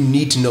side. Like, you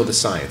need to know the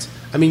science.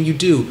 I mean, you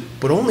do,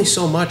 but only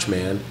so much,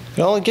 man.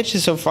 It only gets you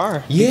so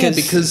far. Yeah,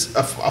 because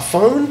a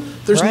phone,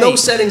 there's no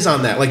settings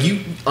on that. Like,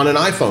 on an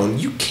iPhone,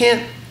 you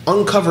can't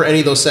uncover any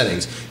of those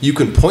settings. You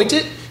can point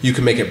it, you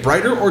can make it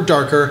brighter or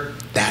darker.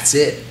 That's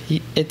it.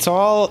 It's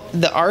all,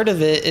 the art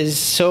of it is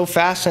so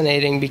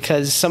fascinating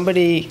because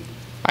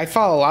I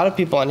follow a lot of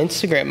people on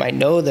Instagram. I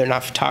know they're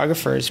not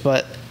photographers,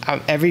 but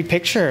every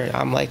picture,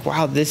 I'm like,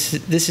 wow, this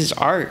is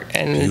art.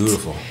 And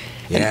beautiful.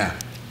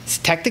 It's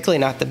technically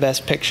not the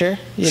best picture,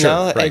 you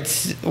know? Right.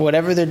 It's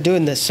whatever they're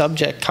doing, the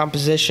subject,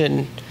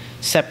 composition,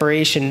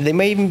 separation. They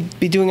may even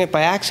be doing it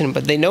by accident,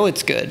 but they know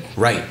it's good.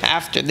 Right.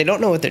 After. They don't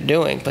know what they're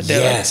doing, but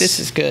they're like, this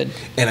is good.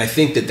 And I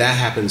think that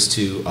happens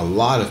to a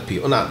lot of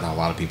people. Not a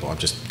lot of people, I'm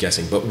just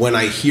guessing. But when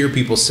I hear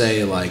people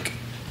say, like,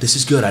 this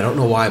is good, I don't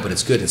know why, but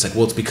it's good. And it's like,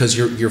 well, it's because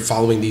you're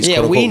following these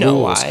quote-unquote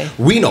rules.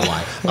 We know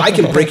why. I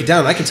can break it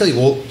down. I can tell you,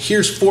 well,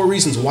 here's 4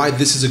 reasons why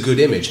this is a good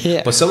image.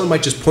 Yeah. But someone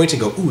might just point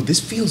and go, ooh, this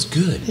feels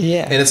good.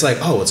 Yeah. And it's like,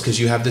 oh, it's because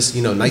you have this,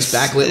 nice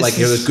backlit, like,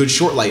 there's good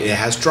short light. It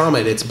has drama,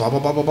 and it's blah, blah,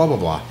 blah, blah, blah, blah,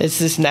 blah. It's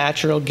this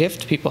natural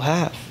gift people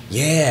have.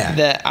 Yeah.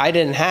 That I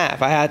didn't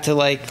have. I had to,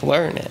 like,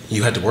 learn it.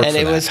 You had to work for that.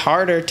 And it was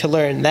harder to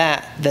learn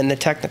that than the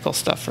technical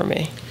stuff for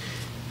me.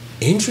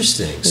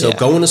 Interesting. So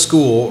going to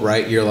school,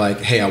 right, you're like,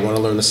 hey, I want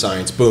to learn the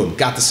science. Boom,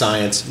 got the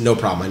science, no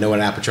problem. I know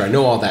an aperture, I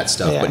know all that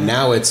stuff. Yeah. But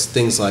now it's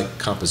things like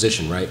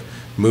composition, right?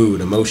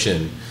 Mood,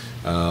 emotion.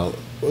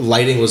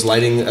 Lighting, was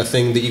lighting a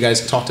thing that you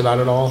guys taled about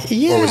at all?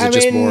 Yeah, or was it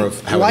just more of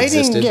how lighting, it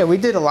existed? Yeah, we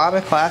did a lot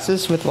of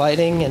classes with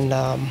lighting,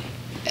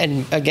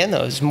 and again,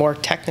 though, it's more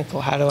technical.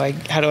 How do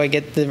I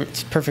get the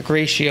perfect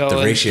ratio, the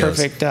ratios,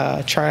 perfect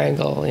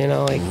triangle?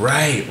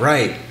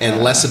 Right,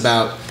 and less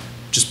about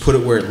just put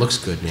it where it looks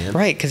good, man.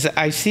 Right, because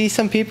I see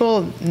some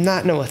people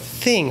not know a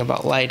thing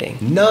about lighting.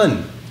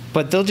 None.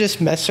 But they'll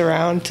just mess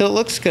around till it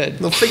looks good.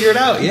 They'll figure it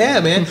out. Yeah,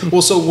 man.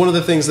 Well, so one of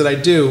the things that I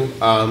do,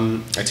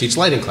 I teach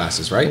lighting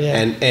classes, right? Yeah.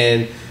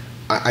 And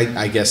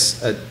I guess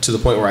to the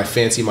point where I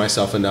fancy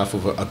myself enough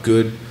of a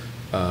good,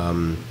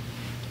 I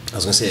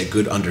was going to say a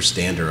good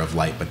understander of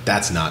light, but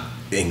that's not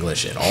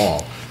English at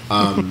all.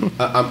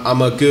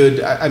 I'm a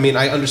good, I mean,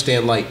 I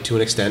understand light to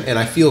an extent, and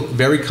I feel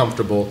very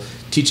comfortable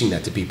teaching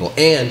that to people.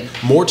 And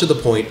more to the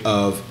point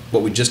of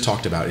what we just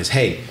talked about is,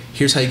 hey,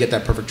 here's how you get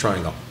that perfect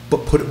triangle,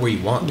 but put it where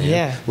you want, man.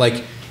 Yeah.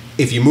 Like,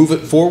 if you move it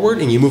forward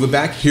and you move it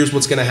back, here's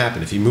what's going to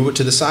happen. If you move it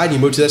to the side, you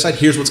move it to the side,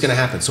 here's what's going to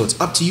happen. So it's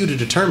up to you to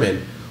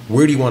determine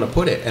where do you want to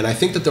put it. And I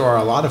think that there are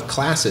a lot of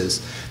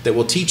classes that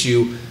will teach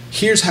you,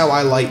 here's how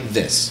I light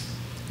this.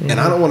 Mm-hmm. And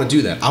I don't want to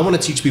do that. I want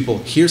to teach people,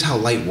 here's how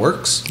light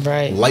works.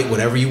 Right. Light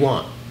whatever you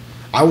want.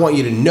 I want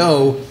you to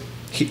know,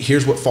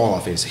 here's what fall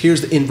off is.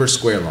 Here's the inverse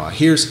square law.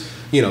 Here's,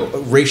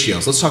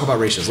 ratios. Let's talk about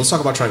ratios. Let's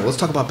talk about triangle. Let's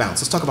talk about bounce.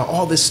 Let's talk about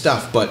all this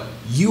stuff. But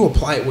you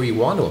apply it where you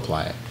want to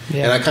apply it.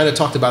 Yeah. And I kind of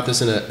talked about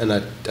this in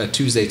a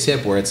Tuesday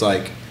tip where it's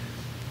like,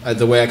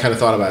 the way I kind of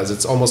thought about it is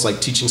it's almost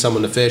like teaching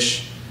someone to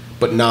fish,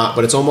 but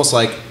it's almost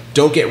like,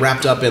 don't get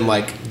wrapped up in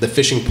like the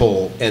fishing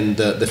pole and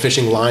the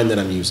fishing line that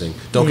I'm using.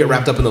 Don't get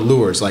wrapped up in the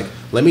lures. Like,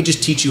 let me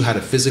just teach you how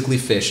to physically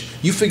fish.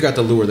 You figure out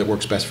the lure that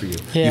works best for you.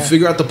 Yeah. You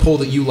figure out the pole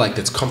that you like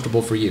that's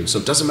comfortable for you. So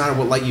it doesn't matter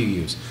what light you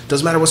use. It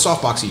doesn't matter what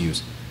softbox you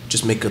use.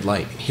 Just make good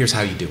light. Here's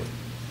how you do it.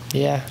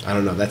 Yeah. I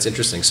don't know. That's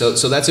interesting. So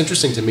that's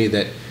interesting to me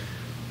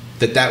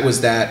that was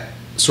that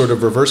sort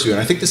of reverse view.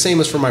 And I think the same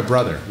is for my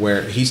brother,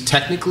 where he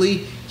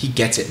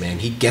gets it, man.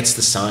 He gets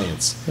the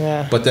science.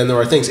 Yeah. But then there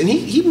are things, and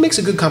he makes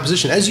a good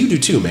composition, as you do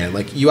too, man.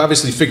 Like, you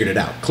obviously figured it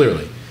out,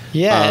 clearly.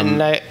 Yeah,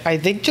 and I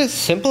think just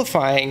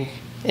simplifying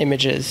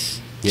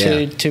images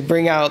to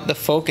bring out the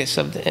focus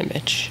of the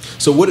image.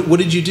 So what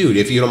did you do?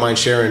 If you don't mind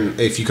sharing,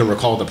 if you can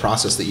recall the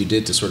process that you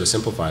did to sort of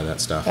simplify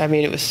that stuff. I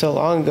mean, it was so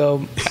long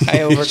ago,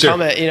 I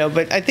overcome it,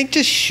 but I think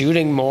just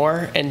shooting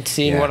more and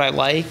seeing what I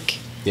like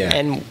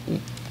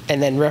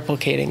and then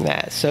replicating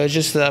that. So it's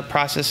just the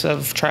process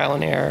of trial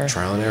and error.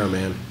 Trial and error,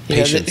 man.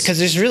 Patience. Because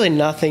there's really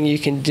nothing you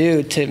can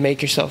do to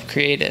make yourself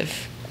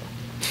creative.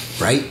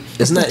 Right?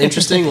 Isn't that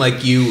interesting?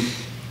 Like, you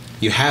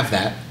have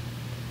that,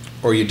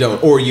 or you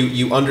don't. Or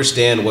you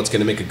understand what's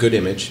going to make a good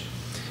image,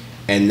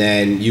 and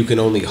then you can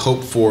only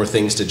hope for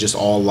things to just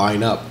all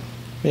line up.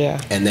 Yeah.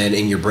 And then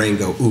in your brain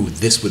go, ooh,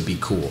 this would be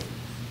cool.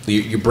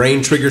 Your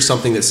brain triggers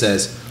something that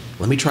says,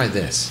 let me try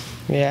this.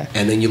 Yeah.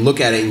 And then you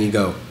look at it and you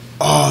go,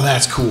 oh,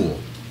 that's cool.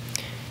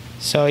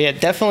 So yeah,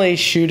 definitely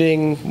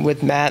shooting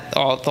with Matt,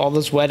 all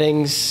those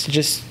weddings,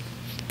 just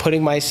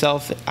putting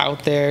myself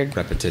out there.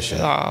 Repetition.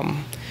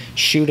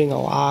 Shooting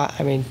a lot.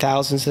 I mean,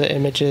 thousands of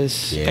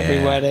images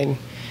every wedding,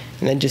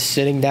 and then just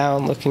sitting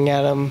down, looking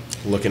at them,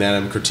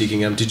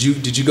 critiquing them. Did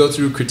you go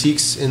through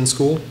critiques in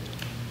school?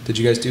 Did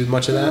you guys do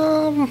much of that?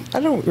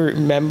 I don't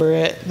remember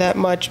it that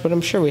much, but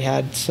I'm sure we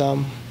had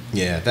some.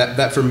 Yeah,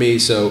 that for me.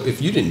 So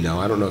if you didn't know,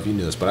 I don't know if you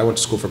knew this, but I went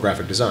to school for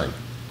graphic design.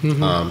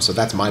 Mm-hmm. So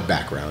that's my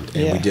background,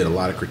 and we did a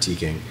lot of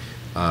critiquing,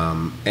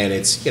 and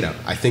it's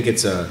I think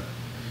it's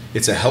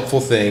a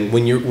helpful thing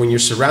when you're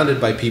surrounded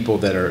by people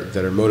that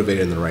are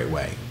motivated in the right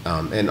way.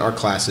 And our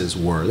classes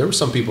there were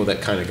some people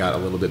that kind of got a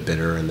little bit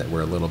bitter and that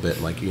were a little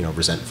bit like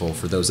resentful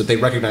for those that they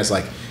recognize,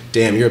 like,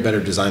 damn, you're a better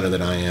designer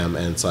than I am,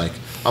 and it's like,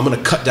 I'm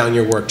going to cut down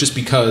your work just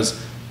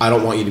because I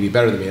don't want you to be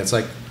better than me. It's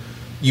like,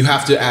 you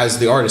have to, as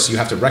the artist, you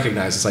have to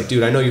recognize, it's like,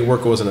 dude, I know your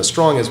work wasn't as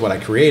strong as what I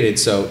created,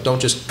 so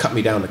don't just cut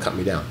me down to cut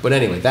me down. But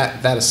anyway,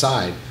 that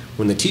aside,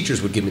 when the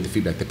teachers would give me the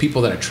feedback, the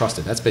people that I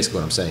trusted, that's basically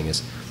what I'm saying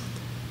is,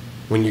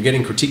 when you're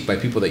getting critiqued by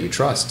people that you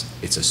trust,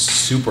 it's a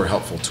super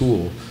helpful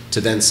tool to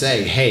then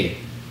say, hey,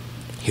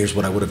 here's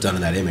what I would have done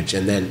in that image.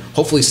 And then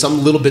hopefully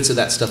some little bits of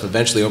that stuff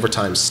eventually over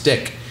time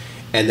stick.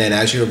 And then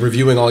as you're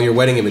reviewing all your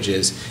wedding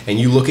images and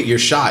you look at your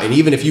shot, and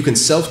even if you can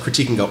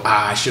self-critique and go,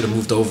 I should have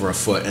moved over a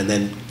foot and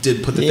then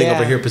did put the thing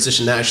over here,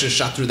 position that, I should have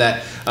shot through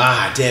that,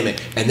 damn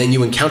it. And then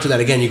you encounter that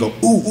again, you go,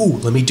 ooh,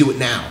 let me do it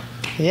now.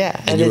 Yeah,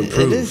 and it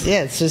is.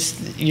 Yeah, it's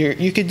just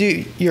you could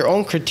do your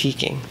own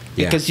critiquing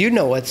because you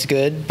know what's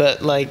good,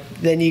 but like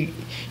then you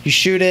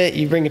shoot it,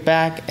 you bring it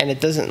back, and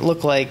it doesn't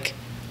look like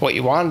what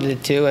you wanted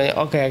it to, and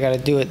okay, I got to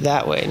do it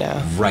that way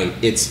now. Right.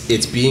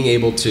 It's being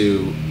able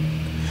to.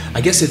 I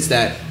guess it's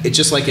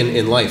just like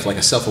in life, like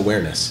a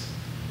self-awareness,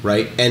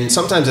 right? And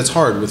sometimes it's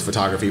hard with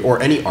photography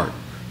or any art,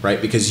 right?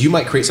 Because you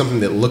might create something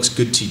that looks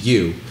good to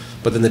you,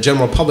 but then the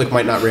general public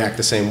might not react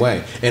the same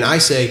way. And I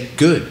say,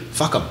 good,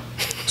 fuck them.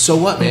 So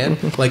what, man?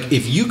 Like,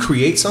 if you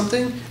create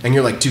something and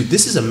you're like, dude,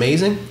 this is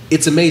amazing,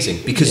 it's amazing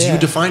because you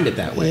defined it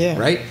that way,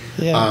 right?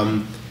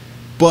 Yeah.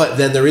 But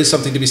then there is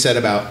something to be said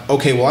about,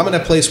 okay, well, I'm in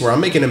a place where I'm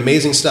making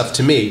amazing stuff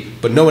to me,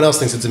 but no one else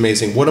thinks it's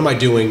amazing. What am I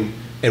doing?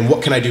 And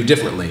what can I do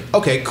differently?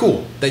 Okay,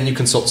 cool. Then you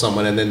consult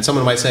someone, and then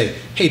someone might say,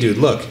 hey, dude,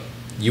 look,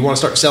 you want to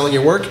start selling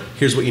your work?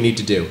 Here's what you need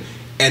to do.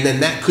 And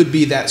then that could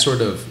be that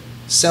sort of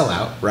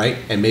sellout, right?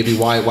 And maybe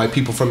why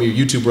people from your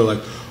YouTube were like,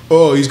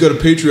 oh, he's got a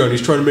Patreon,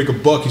 he's trying to make a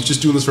buck, he's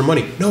just doing this for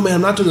money. No, man,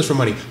 I'm not doing this for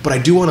money, but I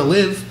do want to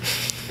live.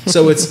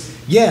 So it's,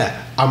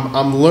 yeah,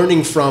 I'm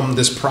learning from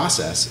this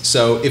process.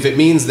 So if it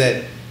means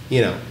that,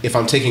 you know, if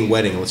I'm taking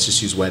wedding, let's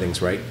just use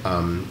weddings, right?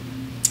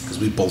 Because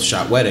we both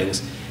shot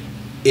weddings.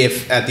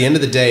 If at the end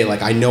of the day,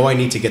 like, I know I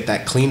need to get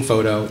that clean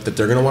photo that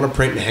they're going to want to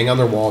print and hang on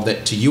their wall,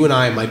 that to you and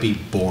I might be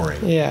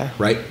boring. Yeah.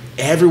 Right?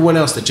 Everyone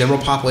else, the general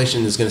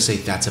population, is going to say,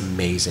 that's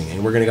amazing.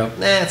 And we're going to go,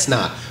 nah, it's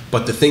not.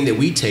 But the thing that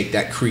we take,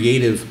 that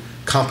creative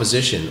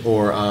composition,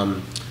 or,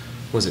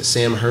 was it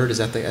Sam Hurd? Is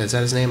that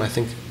his name? I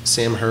think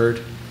Sam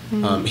Hurd.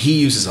 He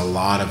uses a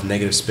lot of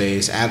negative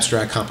space,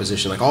 abstract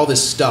composition, like all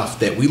this stuff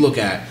that we look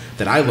at,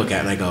 that I look at,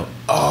 and I go,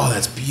 oh,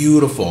 that's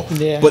beautiful.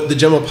 Yeah. But the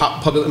general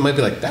public might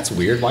be like, that's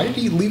weird. Why did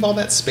he leave all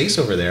that space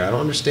over there? I don't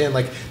understand.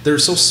 Like, they're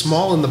so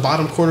small in the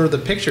bottom corner of the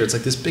picture. It's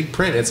like this big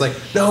print. It's like,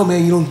 no,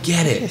 man, you don't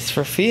get it. It's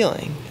for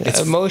feeling,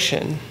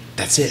 emotion.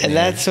 That's it, and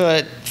man. That's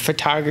what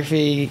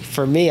photography,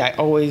 for me,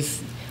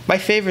 my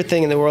favorite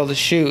thing in the world to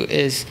shoot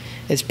is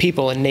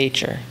people and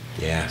nature.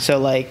 Yeah. So,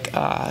 like,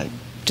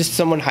 just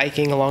someone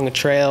hiking along a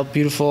trail,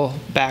 beautiful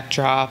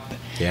backdrop.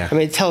 Yeah. I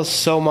mean, it tells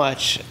so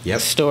much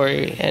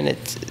story, and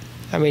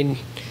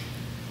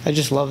I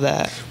just love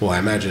that. Well, I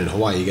imagine in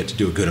Hawaii you get to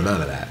do a good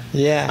amount of that.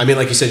 Yeah. I mean,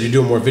 like you said, you're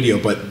doing more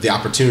video, but the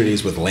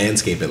opportunities with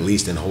landscape, at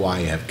least in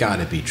Hawaii, have got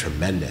to be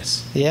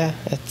tremendous. Yeah,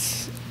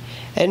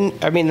 and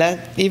I mean,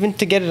 that even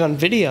to get it on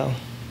video.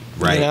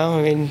 Right. You know,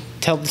 I mean,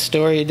 tell the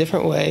story a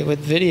different way with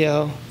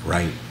video.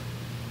 Right.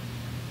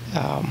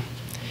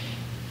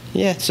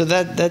 Yeah, so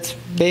that's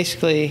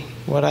basically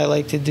what I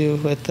like to do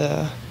with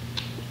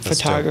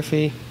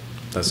photography.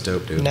 Dope. That's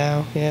dope, dude.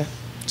 Now, yeah.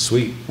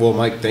 Sweet. Well,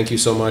 Mike, thank you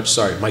so much.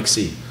 Sorry, Mike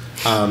C.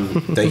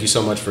 Thank you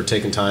so much for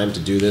taking time to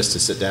do this, to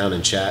sit down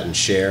and chat and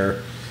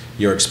share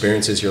your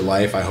experiences, your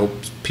life. I hope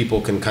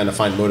people can kind of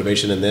find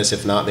motivation in this.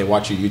 If not, they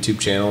watch your YouTube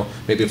channel.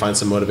 Maybe find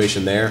some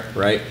motivation there,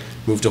 right?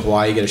 Move to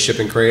Hawaii, get a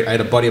shipping crate. I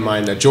had a buddy of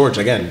mine, George,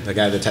 again, the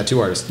guy, the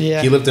tattoo artist.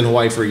 Yeah. He lived in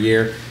Hawaii for a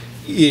year.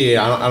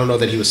 Yeah, I don't know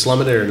that he was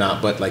slumming it or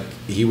not, but like,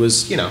 he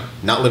was, you know,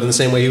 not living the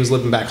same way he was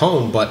living back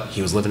home, but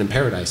he was living in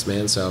paradise,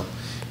 man. So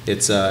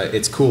it's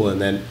cool.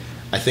 And then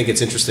I think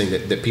it's interesting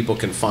that people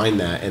can find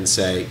that and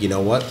say, you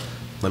know what,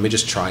 let me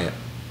just try it.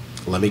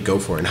 Let me go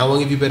for it. And how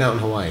long have you been out in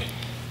Hawaii?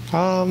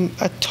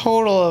 A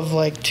total of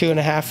like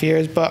 2.5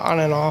 years, but on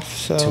and off.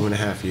 So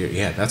 2.5 years.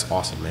 Yeah, that's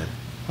awesome, man.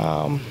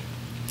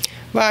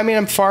 But I mean,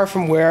 I'm far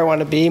from where I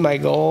want to be, my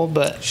goal,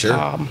 but sure.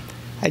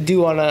 I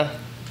do want to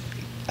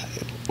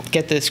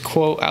get this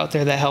quote out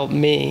there that helped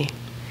me,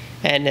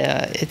 and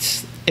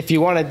it's, if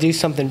you want to do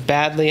something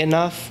badly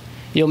enough,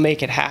 you'll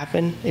make it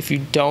happen. If you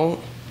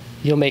don't,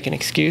 you'll make an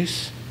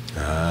excuse.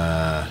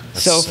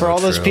 So for all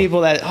those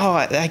people that,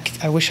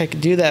 I wish I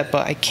could do that,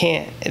 but I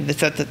can't,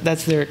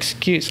 that's their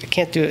excuse. I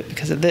can't do it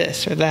because of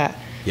this or that.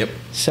 Yep.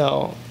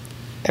 So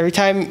every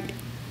time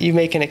you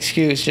make an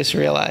excuse, just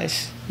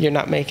realize you're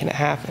not making it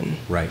happen.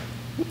 Right.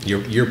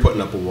 You're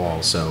putting up a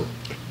wall, so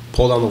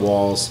pull down the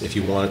walls. If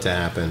you want it to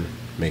happen,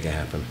 make it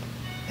happen.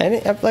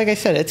 And like I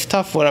said, it's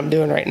tough what I'm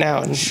doing right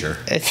now. And sure.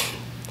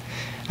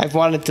 I've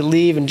wanted to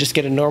leave and just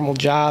get a normal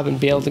job and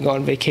be able to go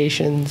on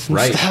vacations and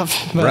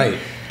stuff. But, right.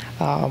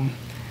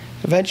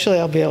 Eventually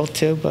I'll be able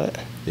to, but,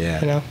 yeah.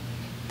 You know.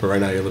 But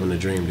right now you're living a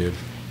dream, dude.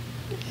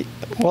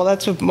 Well,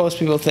 that's what most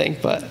people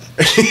think, but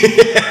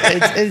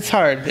it's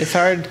hard. It's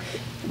hard,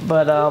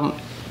 but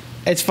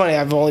it's funny.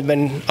 I've only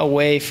been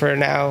away for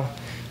now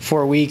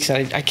 4 weeks,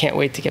 and I can't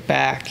wait to get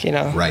back, you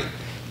know. Right.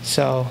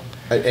 So.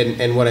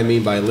 And what I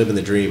mean by living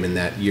the dream, in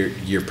that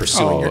you're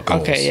pursuing your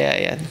goals. Okay,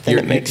 yeah. Then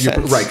it makes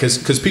sense. Right,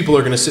 because people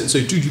are going to sit and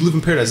say, dude, you live in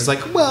paradise. It's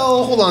like,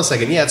 well, hold on a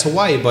second. Yeah, it's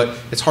Hawaii, but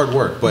it's hard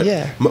work. But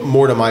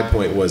more to my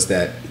point was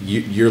that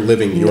you're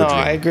living your dream. No,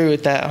 I agree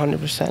with that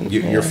 100%.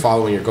 You're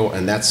following your goal,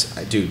 and that's,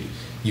 dude,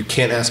 you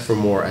can't ask for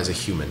more as a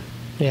human.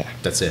 Yeah.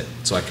 That's it.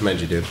 So I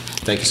commend you, dude.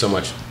 Thank you so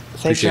much.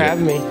 Thanks for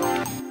having me.